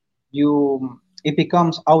 you it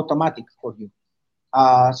becomes automatic for you.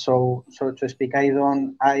 So to speak, I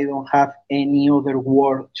don't have any other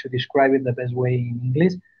word to describe it the best way in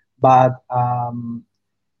English, but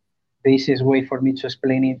this is way for me to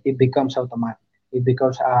explain it. It becomes automatic. It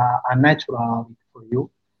becomes a natural habit for you.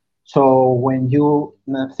 So when you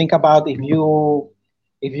think about if you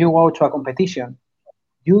go to a competition,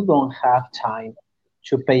 you don't have time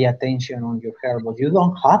to pay attention on your hair, but you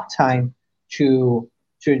don't have time to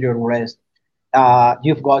your rest.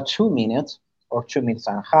 You've got 2 minutes or 2 minutes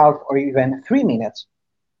and a half or even 3 minutes.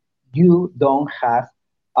 You don't have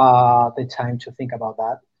the time to think about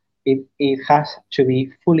that. It has to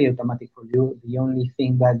be fully automatic for you. The only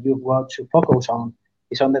thing that you've got to focus on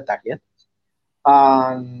is on the target.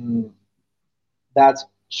 And that's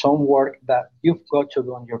some work that you've got to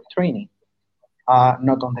do on your training,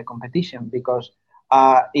 not on the competition, because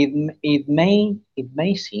it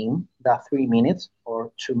may seem that 3 minutes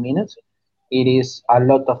or 2 minutes it is a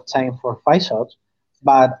lot of time for 5 shots,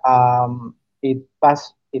 but it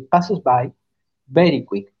passes by very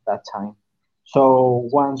quick that time. So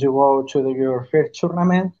once you go to your first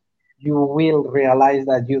tournament, you will realize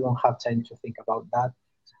that you don't have time to think about that.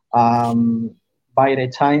 Um, by the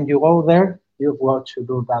time you go there, you've got to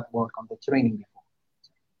do that work on the training before.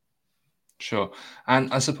 Sure.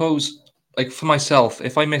 And I suppose, like for myself,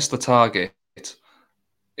 if I miss the target,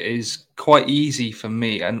 is quite easy for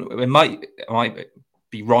me, and it might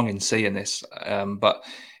be wrong in saying this, but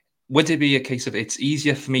would it be a case of it's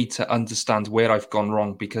easier for me to understand where I've gone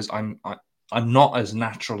wrong because I'm not as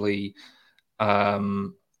naturally,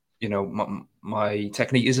 my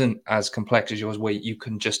technique isn't as complex as yours, where you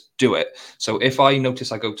can just do it. So if I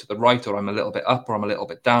notice I go to the right, or I'm a little bit up, or I'm a little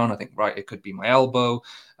bit down, I think, right, it could be my elbow.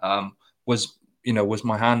 Was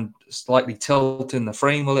my hand slightly tilting the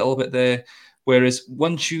frame a little bit there? Whereas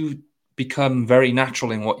once you become very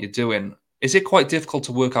natural in what you're doing, is it quite difficult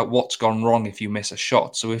to work out what's gone wrong if you miss a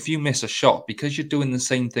shot? So if you miss a shot because you're doing the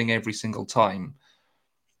same thing every single time,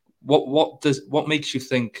 what makes you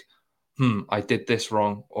think, I did this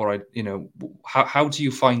wrong, or how do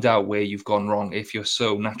you find out where you've gone wrong if you're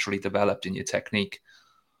so naturally developed in your technique?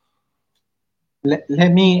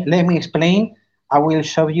 Let me explain. I will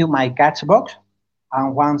show you my catch box,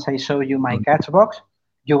 and once I show you my catch box,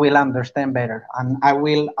 you will understand better, and I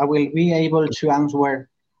will be able to answer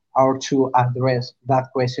or to address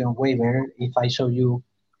that question way better if I show you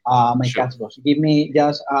my Sure. catch box. Give me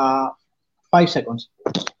just 5 seconds.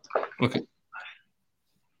 Okay.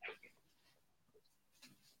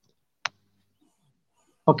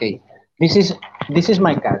 Okay, this is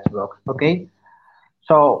my catch box. Okay,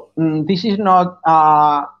 so this is not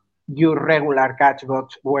your regular catch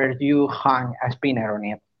box where you hang a spinner on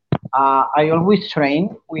it. I always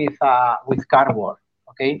train with cardboard.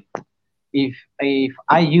 Okay, if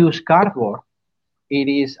I use cardboard, it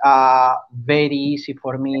is very easy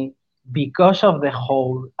for me because of the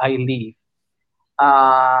hole I leave.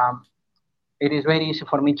 Um, it is very easy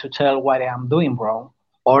for me to tell what I am doing wrong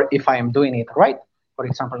or if I am doing it right. For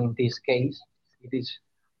example, in this case, it is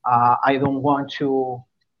I don't want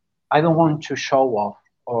to show off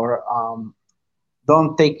or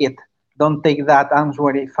don't take it don't take that answer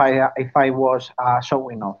if I was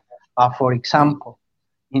showing off. For example,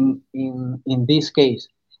 in this case,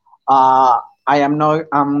 uh, I'm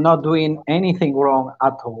not doing anything wrong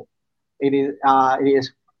at all. It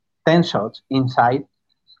is 10 shots inside.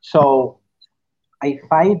 So if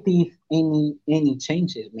I did any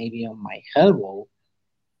changes maybe on my elbow,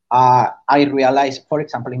 I realized, for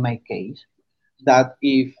example, in my case, that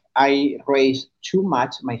if I raise too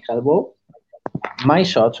much my elbow, my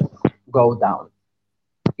shots go down.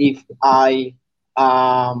 If I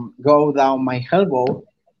go down my elbow,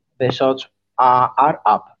 the shots are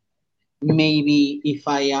up. Maybe if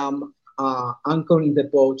I am anchoring the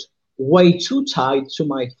boat way too tight to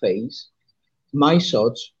my face, my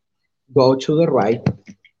shots go to the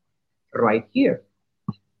right here.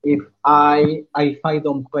 If I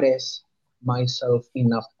don't press myself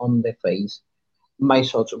enough on the face, my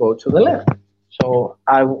shots go to the left. So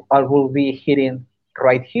I will be hitting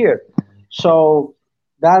right here. So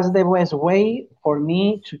that's the best way for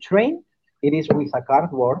me to train. It is with a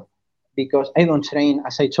cardboard because I don't train.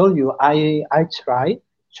 As I told you, I try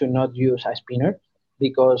to not use a spinner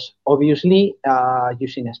because obviously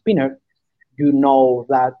using a spinner, you know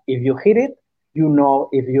that if you hit it, you know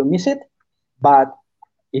if you miss it, but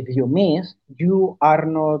if you miss, you are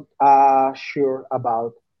not sure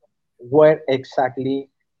about where exactly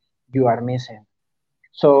you are missing.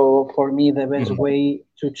 So for me, Mhm.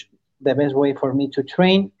 the best way for me to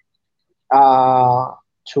train, uh,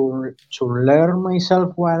 to learn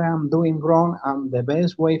myself what I'm doing wrong, and the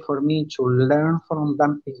best way for me to learn from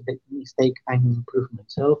that is the mistake and improve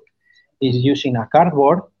myself is using a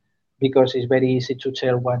cardboard because it's very easy to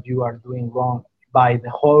tell what you are doing wrong by the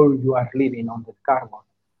hole you are leaving on the cardboard,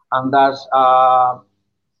 and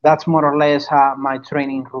that's more or less my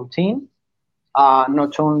training routine.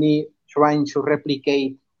 Not only trying to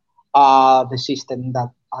replicate the system that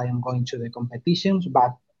I am going to the competitions,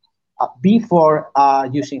 but before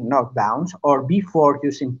using knockdowns or before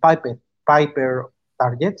using piper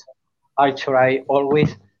targets, I try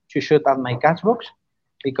always to shoot at my catch box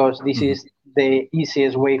because this Mhm. is the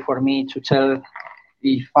easiest way for me to tell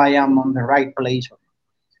if I am on the right place.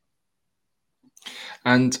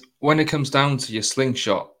 And when it comes down to your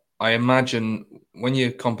slingshot, I imagine when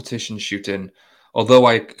you're competition shooting, although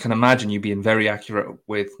I can imagine you being very accurate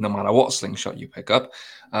with no matter what slingshot you pick up,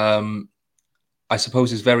 um, I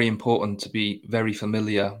suppose it's very important to be very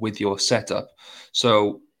familiar with your setup.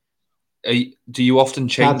 So, do you often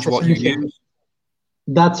That's change what you essential. use?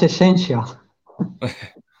 That's essential.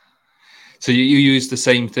 So you use the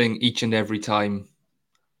same thing each and every time?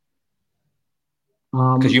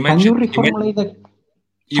 Because you Can you mentioned reformulate the?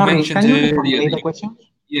 you Sorry, mentioned can you earlier reformulate that the question?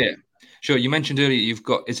 yeah, sure. You mentioned earlier you've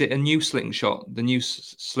got, is it a new slingshot? The new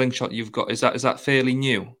slingshot you've got, is that fairly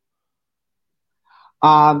new?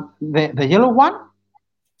 The yellow one.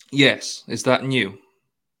 Yes, is that new?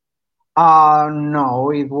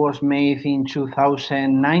 No, it was made in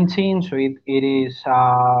 2019, so it is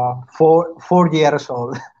 4 years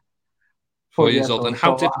old. 4 years 4 years old. And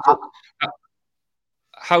old. So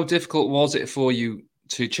how difficult was it for you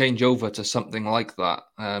to change over to something like that?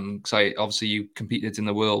 Because obviously you competed in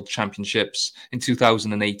the World Championships in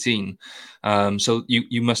 2018, so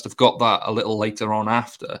you must have got that a little later on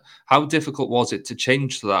after. How difficult was it to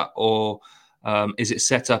change to that, or is it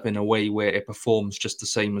set up in a way where it performs just the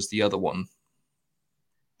same as the other one?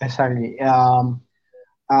 exactly.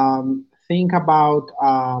 Think about.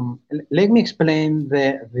 Let me explain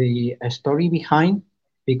the story behind,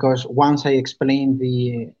 because once I explain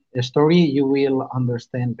the story, you will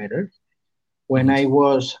understand better. Hmm. When I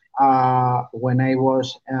was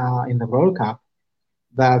in the World Cup,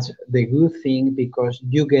 that's the good thing, because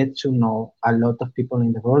you get to know a lot of people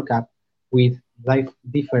in the World Cup with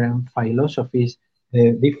different philosophies,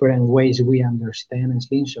 the different ways we understand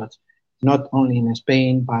slingshots, not only in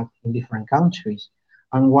Spain but in different countries.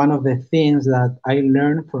 And one of the things that I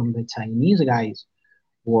learned from the Chinese guys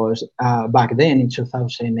was back then in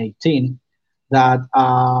 2018 that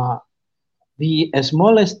the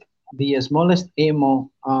smallest the smallest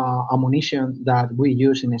ammo ammunition that we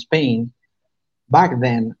use in Spain back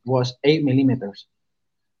then was 8 millimeters,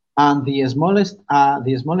 and the smallest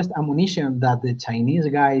ammunition that the Chinese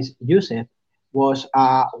guys used was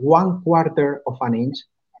 1/4 of an inch,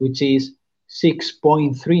 which is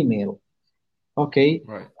 6.3 mil. Okay,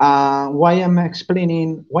 Right. why I'm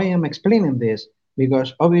explaining this?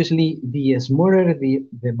 Because obviously the smaller the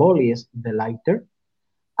ball is, the lighter,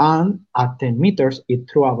 and at 10 meters it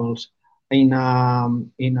travels in a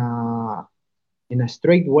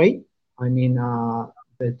straight way. I mean,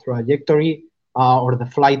 the trajectory or the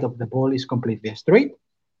flight of the ball is completely straight.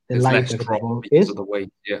 The There's less lighter the drop ball because of is. the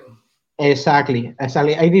weight. Yeah. Exactly. I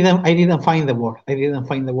didn't find the word. I didn't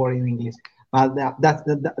find the word in English, but that's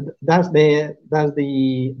the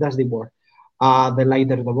word. The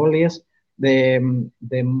lighter the ball is, the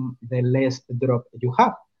less drop you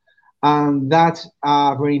have, and that's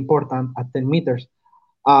very important at 10 meters.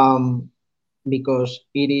 Um, because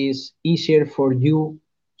it is easier for you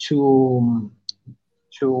to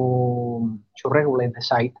to regulate the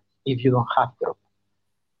sight if you don't have drop.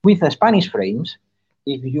 With the Spanish frames,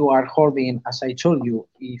 if you are holding, as I told you,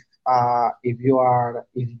 if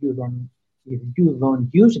you don't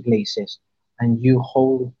use glazes and you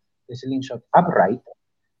hold the slingshot upright,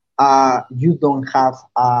 you don't have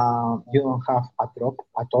a drop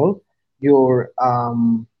at all. Your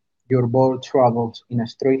ball travels in a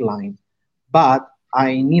straight line. But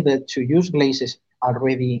I needed to use glazes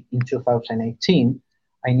already in 2018.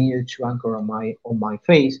 I needed to anchor on my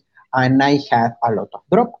face, and I had a lot of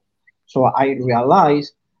drop. So I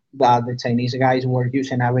realized that the Chinese guys were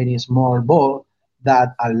using a very small ball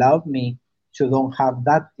that allowed me to don't have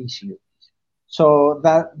that issue. So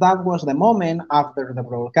that was the moment after the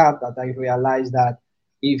World Cup that I realized that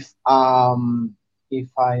if if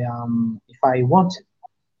I wanted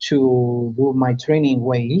to do my training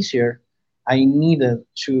way easier, I needed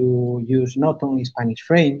to use not only Spanish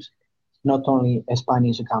frames, not only a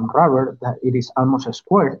Spanish gum rubber that it is almost a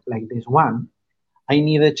square like this one. I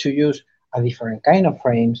needed to use a different kind of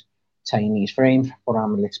frames, Chinese frames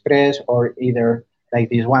from AliExpress, or either like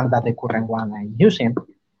this one, that the current one I'm using,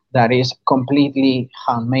 that is completely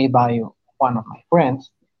handmade by one of my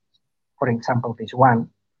friends. For example, this one,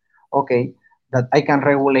 okay, that I can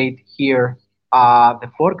regulate here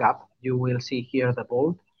the foregap. You will see here the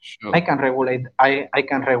bolt. Sure. I can regulate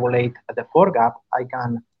the foregap. I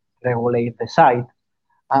can regulate the side,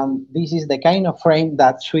 and this is the kind of frame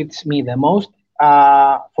that suits me the most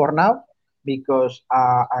for now, because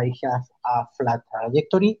I have a flat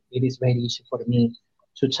trajectory. It is very easy for me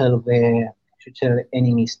to tell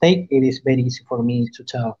any mistake. It is very easy for me to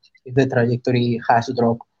tell if the trajectory has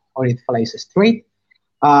dropped or it flies straight.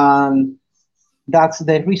 And that's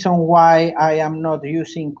the reason why I am not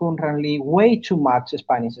using currently way too much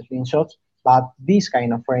Spanish slingshots, but these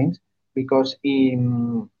kind of frames, because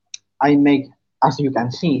I make, as you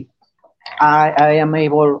can see, I am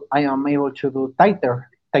able to do tighter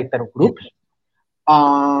Yeah. groups.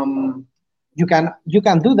 Um, you can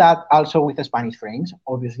do that also with the Spanish frames,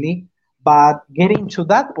 obviously, but getting to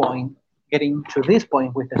this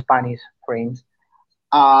point with the Spanish frames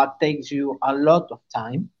takes you a lot of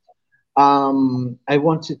time. I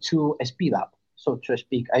wanted to speed up, so to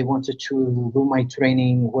speak. I wanted to do my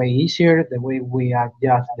training way easier. The way we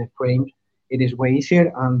adjust the frames, it is way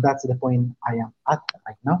easier, and that's the point I am at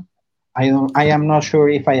right now. I am not sure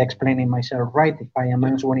if I explaining myself right, if I am Yeah.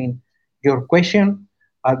 answering your question.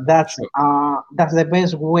 That's Sure. uh, that's the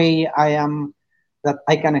best way I am. that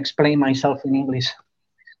I can explain myself in English.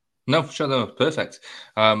 No, sure, no, perfect.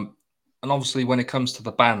 Um, and obviously, when it comes to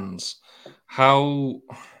the bands, how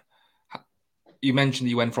you mentioned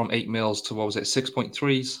you went from 8 mils to what was it,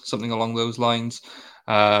 6.3s, something along those lines.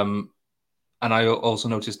 Um, and I also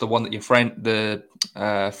noticed the one that your friend, the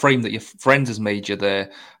frame that your friend has made you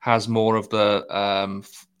there, has more of the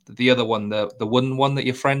other one, the wooden one that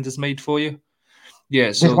your friend has made for you. Yeah,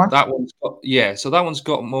 This so one, that one's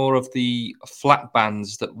got more of the flat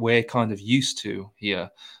bands that we're kind of used to here.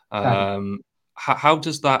 exactly. How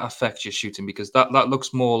does that affect your shooting? Because that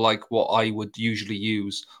looks more like what I would usually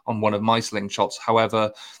use on one of my slingshots.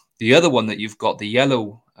 However, the other one that you've got, the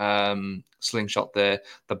yellow slingshot there,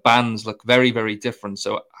 the bands look very, very different.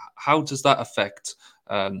 So how does that affect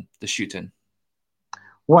the shooting?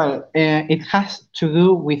 Well, it has to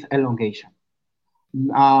do with elongation.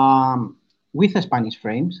 With Spanish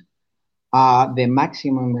frames, the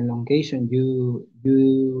maximum elongation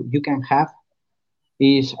you can have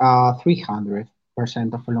is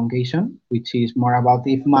 300% of elongation, which is more about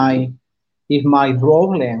if my draw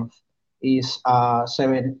length is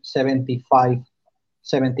 75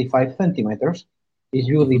 centimeters, if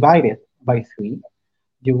you Hmm. divide it by three,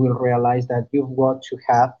 you will realize that you've got to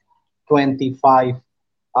have 25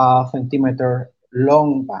 centimeter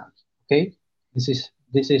long bands. Okay, this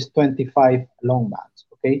is 25 long bands.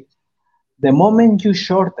 Okay, the moment you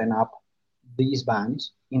shorten up these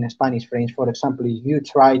bands in Spanish frames, for example, if you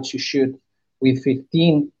try to shoot with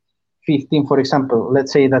 15, for example,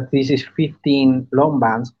 let's say that this is 15 long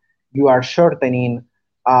bands, you are shortening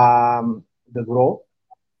the draw.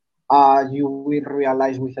 You will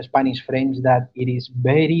realize with Spanish frames that it is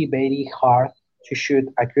very, very hard to shoot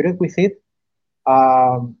accurate with it.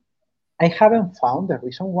 Um, I haven't found the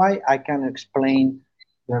reason why. I can explain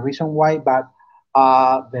the reason why, but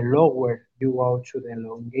the lower you go to the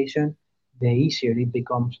elongation, the easier it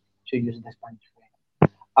becomes to use the Spanish frame.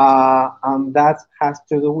 And that has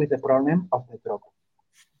to do with the problem of the drop.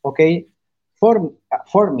 Okay, for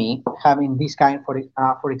me, having this kind, for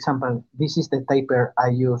example, this is the taper I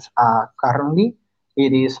use currently.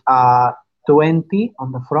 It is 20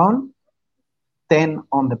 on the front, 10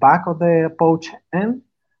 on the back of the pouch end,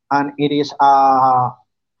 and it is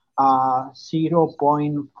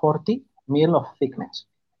 0.40 mil of thickness.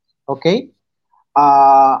 Okay,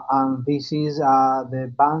 and this is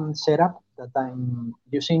the band setup that I'm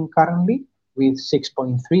using currently with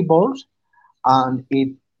 6.3 balls, and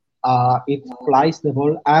it flies the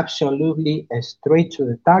ball absolutely straight to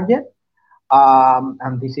the target.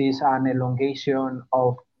 And this is an elongation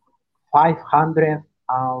of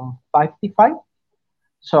 555.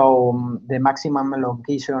 So the maximum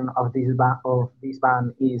elongation of this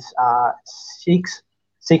band is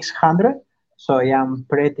 600. So I am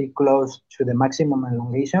pretty close to the maximum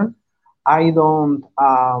elongation. I don't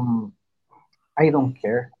um, I don't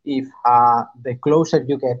care if the closer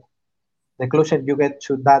you get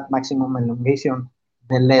to that maximum elongation,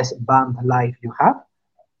 the less band life you have.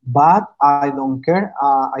 But I don't care.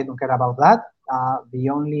 I don't care about that. The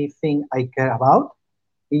only thing I care about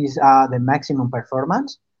is the maximum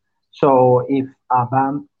performance. So if a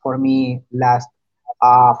band for me lasts,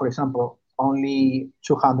 for example, only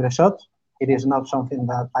 200 shots, it is not something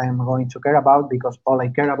that I am going to care about because all I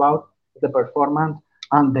care about is the performance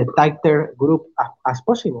and the tighter group as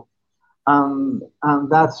possible. And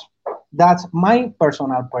that's my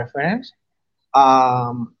personal preference,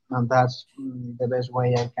 and that's the best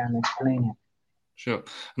way I can explain it. Sure.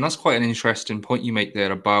 And that's quite an interesting point you make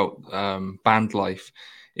there about band life.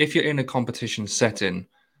 If you're in a competition setting,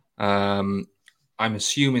 um, I'm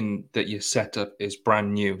assuming that your setup is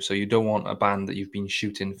brand new. So you don't want a band that you've been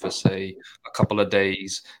shooting for, say, a couple of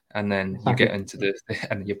days, and then you Exactly. get into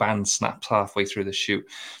and your band snaps halfway through the shoot.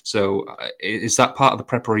 So is that part of the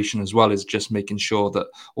preparation as well, is just making sure that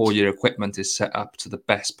all your equipment is set up to the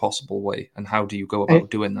best possible way? And how do you go E-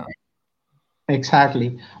 about doing that?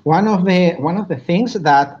 Exactly. One of the things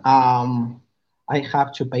that I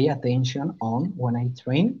have to pay attention on when I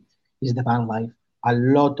train is the band life. A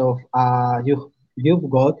lot of you've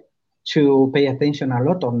got to pay attention a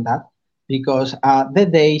lot on that because the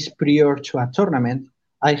days prior to a tournament,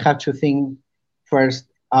 I have to think first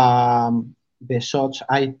the shots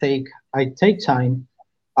I take time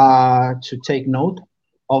to take note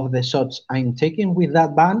of the shots I'm taking with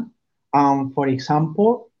that band. For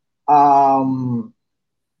example, um,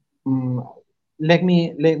 mm, let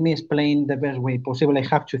me explain the best way possible. I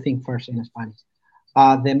have to think first in Spanish.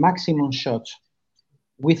 The maximum shots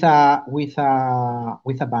with a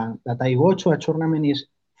band that I go to a tournament is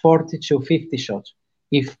 40 to 50 shots.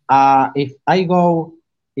 If I go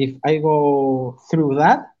through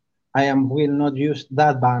that, I am will not use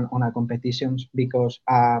that band on a competitions because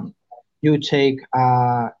you take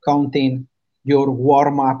counting your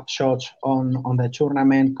warm up shots on the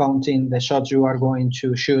tournament, counting the shots you are going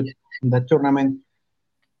to shoot in the tournament.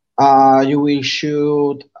 You will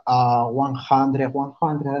shoot 100,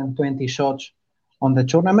 120 shots on the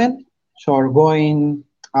tournament. So going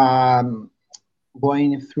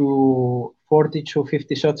through 40 to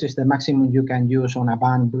 50 shots is the maximum you can use on a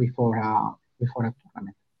band before a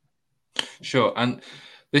tournament. Sure. And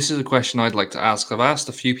this is a question I'd like to ask. I've asked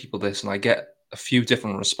a few people this, and I get a few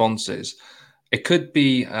different responses. It could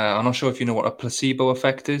be, I'm not sure if you know what a placebo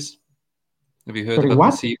effect is. Have you heard Sorry, of a what?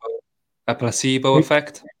 placebo? A placebo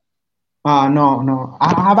effect? No, no.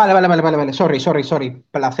 Vale. Sorry.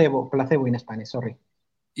 Placebo in Spanish. Sorry.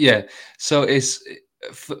 Yeah. So it's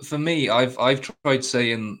for me. I've tried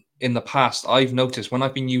saying in the past. I've noticed when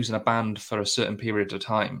I've been using a band for a certain period of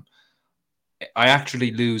time, I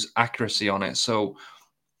actually lose accuracy on it. So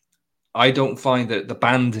I don't find that the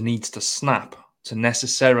band needs to snap to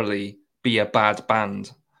necessarily be a bad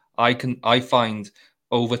band. I find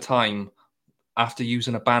over time after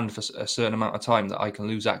using a band for a certain amount of time that I can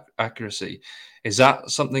lose accuracy. Is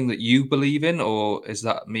that something that you believe in, or is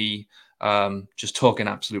that me just talking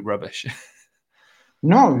absolute rubbish?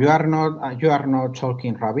 No, you are not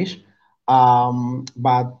talking rubbish.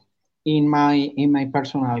 But in my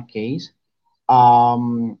personal case,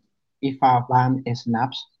 um, if a band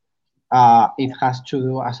snaps, it has to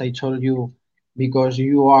do, as I told you, because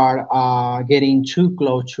you are getting too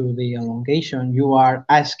close to the elongation. You are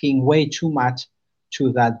asking way too much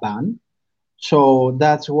to that band. So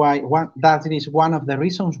that is one of the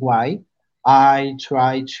reasons why I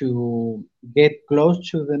try to get close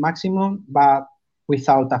to the maximum, but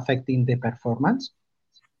without affecting the performance.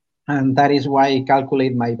 And that is why I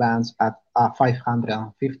calculate my bands at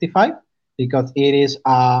 555 because it is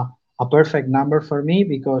a perfect number for me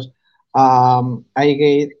because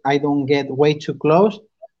I don't get way too close,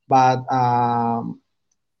 but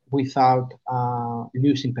without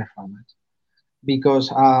losing performance because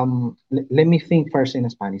let me think first in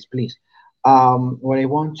Spanish, please. What I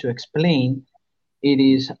want to explain it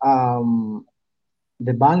is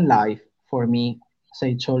the band life for me. As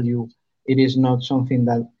I told you, it is not something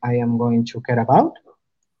that I am going to care about,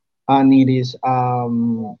 and it is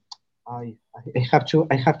I have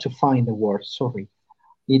to find the word. Sorry,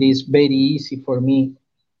 it is very easy for me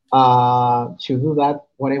to do that.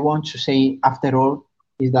 What I want to say after all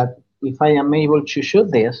is that if I am able to shoot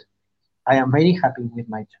this, I am very happy with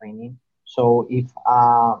my training. So if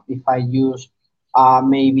I use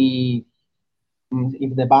maybe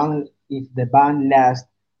if the band lasts,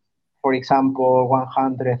 for example,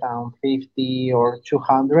 150 or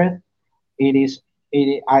 200,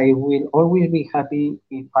 I will always be happy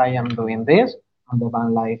if I am doing this. On the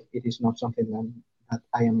band life, it is not something that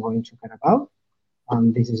I am going to care about,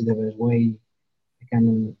 and this is the best way I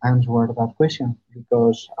can answer that question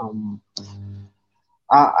because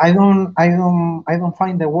I don't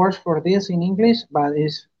find the words for this in English, but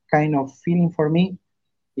it's kind of feeling for me.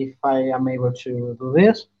 If I am able to do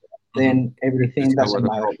this, Mm-hmm. then everything Discover doesn't the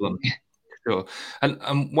matter for problem. me. Sure.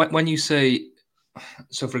 And when you say,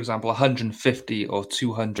 so for example, 150 or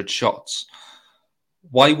 200 shots,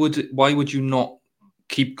 why would you not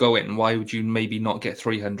keep going? Why would you maybe not get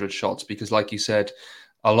 300 shots? Because like you said,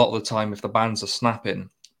 a lot of the time, if the bands are snapping,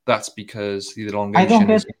 that's because the I don't elongation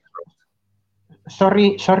get is.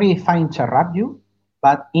 sorry if I interrupt you,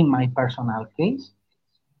 but in my personal case,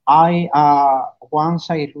 I once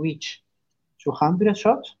I reach 200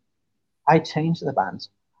 shots, I change the bands.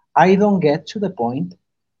 I don't get to the point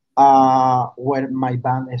where my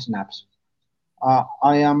band snaps.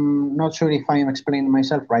 I am not sure if I am explaining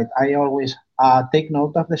myself right. I always take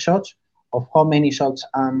note of the shots, of how many shots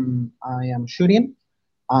I am shooting,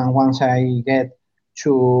 and once I get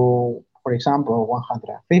to, for example,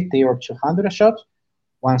 150 or 200 shots,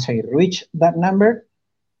 once I reach that number,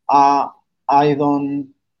 uh, I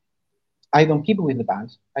don't I don't keep with the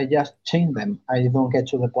bands. I just change them. I don't get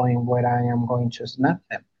to the point where I am going to snap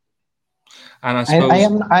them. And I I suppose,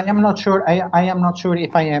 am I am not sure. I am not sure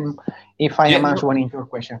if I yeah, am no, answering your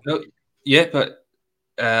question. no, yeah, but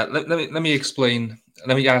let me explain.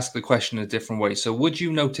 Let me ask the question in a different way. So, would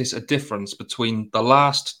you notice a difference between the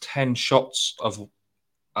last 10 shots of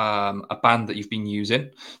a band that you've been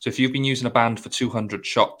using? So, if you've been using a band for 200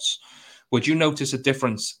 shots, would you notice a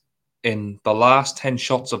difference in the last 10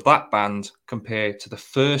 shots of that band compared to the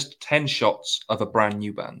first 10 shots of a brand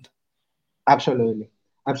new band? Absolutely,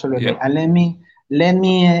 Yeah. absolutely. And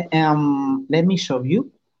let me show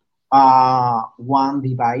you one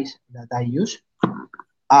device that I use.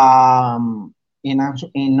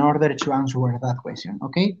 in order to answer that question.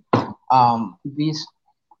 Okay, this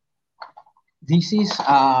is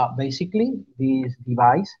basically this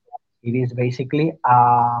device. It is basically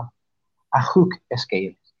a hook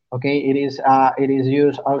scale. Okay, it is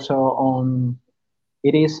used also on.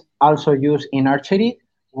 It is also used in archery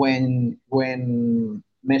when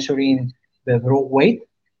measuring the draw weight,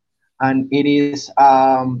 and it is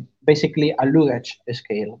basically a luggage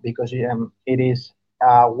scale because it is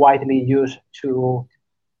widely used to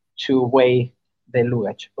weigh the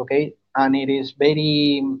luggage. Okay, and it is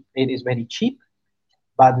very cheap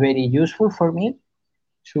but very useful for me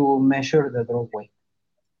to measure the draw weight.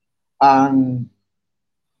 And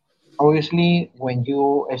obviously, when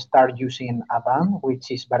you start using a band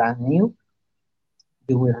which is brand new,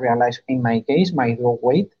 you will realize in my case, my draw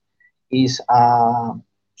weight is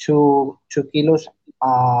 2 kilos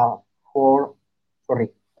for sorry,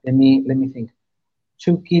 let me think.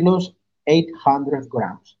 2 kilos 800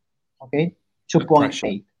 grams. Okay, two Of point pressure.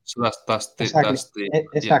 eight. So Exactly, that's the yeah.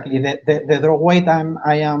 exactly. The draw weight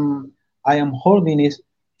I am holding is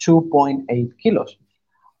 2.8 kilos.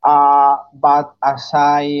 But as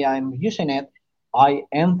I am using it, I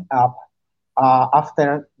end up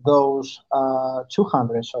after those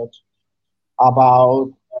 200 shots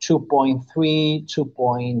about 2.3,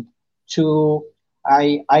 2.2.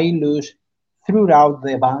 I lose throughout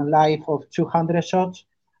the band life of 200 shots.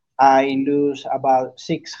 I lose about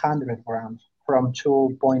 600 grams from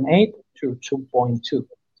 2.8 to 2.2.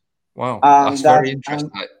 Wow, that's And very that's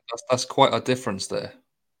interesting. That's quite a difference there.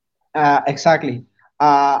 exactly.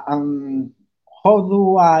 And how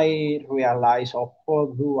do I realize or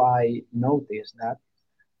how do I notice that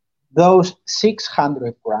those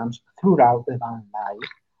 600 grams throughout the van life?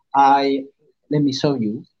 I Let me show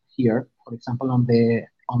you here, for example, on the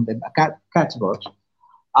catchbox.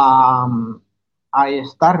 Um, I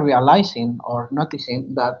start realizing or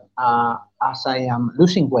noticing that as I am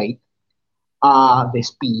losing weight, the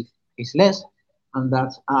speed is less, and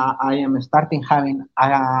that's I am starting having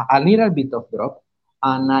a little bit of drop,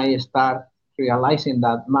 and I start realizing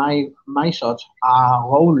that my shots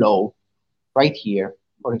go low right here,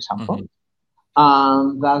 for example. Hmm.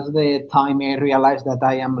 And that's the time I realize that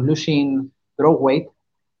I am losing draw weight.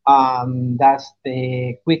 That's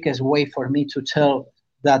the quickest way for me to tell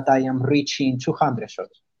that I am reaching 200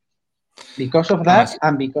 shots. Because of And I that,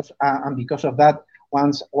 and because of that,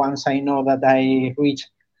 once I know that I reach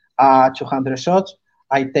 200 shots,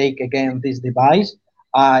 I take again this device.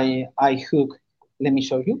 I hook. Let me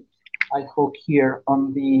show you. I hook here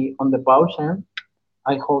on the pouch, and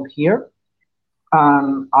I hold here,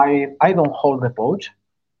 and I don't hold the pouch.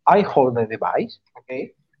 I hold the device.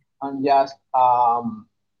 Okay, and just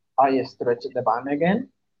I stretch the band again,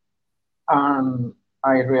 and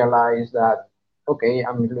I realize that okay,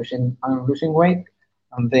 I'm losing weight,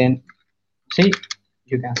 and then see,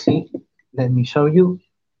 you can see. Let me show you.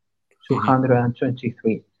 mhm.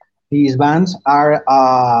 223. These bands are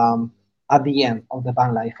at the end of the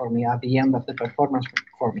band life for me, at the end of the performance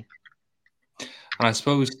for me. And I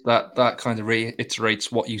suppose that kind of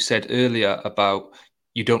reiterates what you said earlier about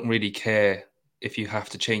you don't really care if you have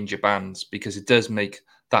to change your bands because it does make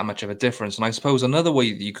that much of a difference. And I suppose another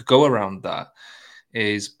way that you could go around that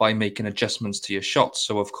is by making adjustments to your shots.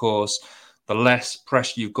 So of course, the less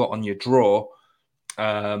pressure you've got on your draw,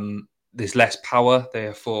 there's less power,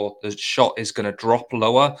 therefore the shot is going to drop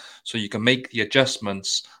lower. So you can make the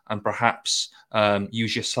adjustments and perhaps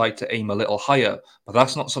use your sight to aim a little higher. But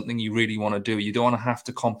that's not something you really want to do. You don't want to have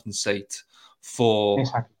to compensate for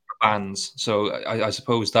Exactly. bands. So I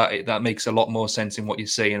suppose that makes a lot more sense in what you're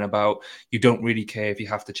saying about you don't really care if you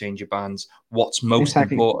have to change your bands. What's most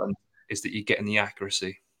Exactly. important is that you're getting the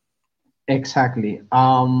accuracy. Exactly.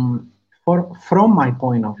 From my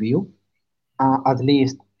point of view, at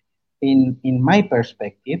least in my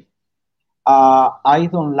perspective, I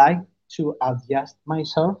don't like to adjust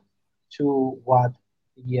myself to what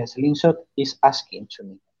the slingshot is asking to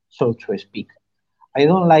me, so to speak. I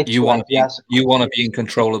don't like You to want to be adjust. you want to be in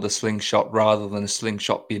control of the slingshot rather than a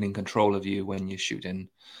slingshot being in control of you when you're shooting.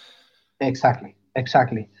 Exactly,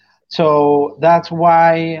 exactly. So that's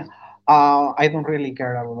why I don't really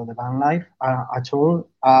care about the van life at all.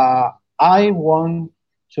 I want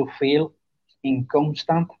to feel in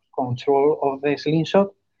constant control of the slingshot,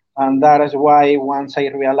 and that is why once I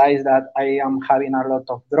realize that I am having a lot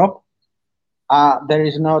of drop, there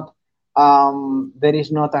is not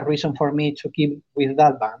a reason for me to keep with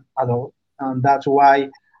that band at all, and that's why,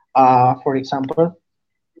 for example,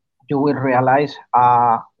 you will realize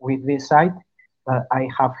with this site that I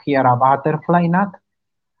have here a butterfly nut,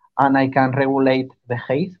 and I can regulate the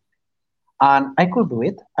height. And I could do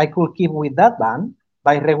it. I could keep with that band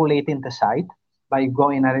by regulating the site, by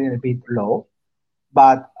going a little bit low.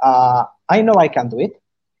 But I know I can do it.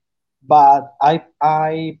 But I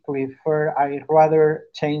rather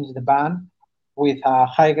change the band with a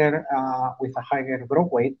higher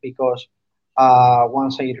growth weight because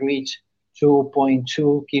once I reach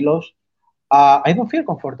 2.2 kilos, I don't feel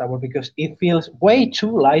comfortable because it feels way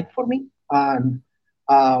too light for me, and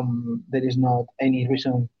there is not any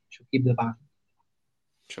reason to keep the band.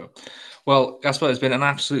 Sure. Well, Gaspar, it's been an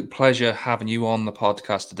absolute pleasure having you on the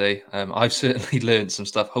podcast today. I've certainly learned some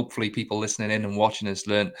stuff. Hopefully, people listening in and watching us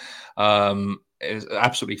learn. It was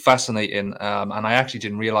absolutely fascinating, and I actually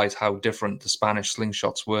didn't realize how different the Spanish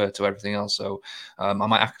slingshots were to everything else. So I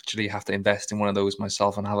might actually have to invest in one of those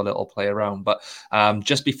myself and have a little play around. But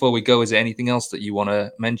just before we go, is there anything else that you want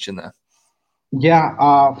to mention there?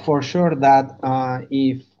 Yeah, for sure that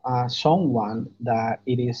if someone that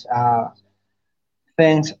it is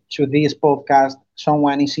thanks to this podcast,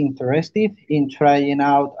 someone is interested in trying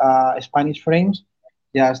out Spanish frames,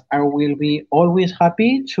 just I will be always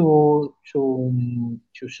happy to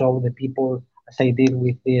show the people as I did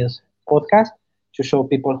with this podcast to show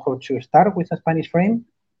people how to start with a Spanish frame.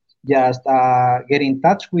 Just get in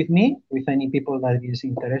touch with me with any people that is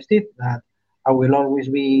interested. That I will always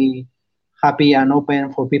be happy and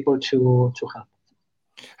open for people to help.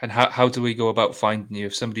 And how do we go about finding you?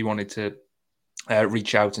 If somebody wanted to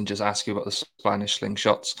reach out and just ask you about the Spanish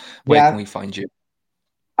slingshots, where can Yeah, we find you?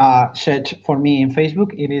 search for me in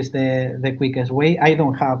Facebook. It is the quickest way. I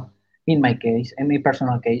don't have, in my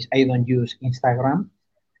personal case, I don't use Instagram,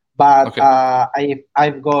 but Okay.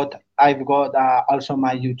 I've got also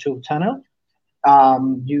my YouTube channel.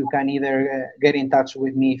 You can either get in touch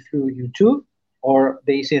with me through YouTube, or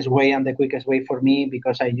the easiest way and the quickest way for me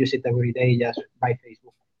because I use it every day just by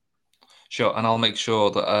Facebook. Sure, and I'll make sure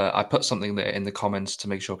that I put something there in the comments to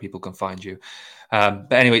make sure people can find you.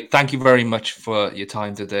 But anyway, thank you very much for your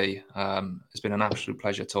time today. It's been an absolute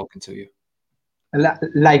pleasure talking to you.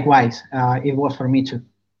 Likewise, it was for me too.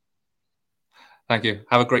 Thank you.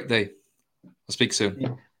 Have a great day. I'll speak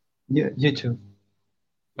soon. You too.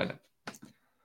 Bye now.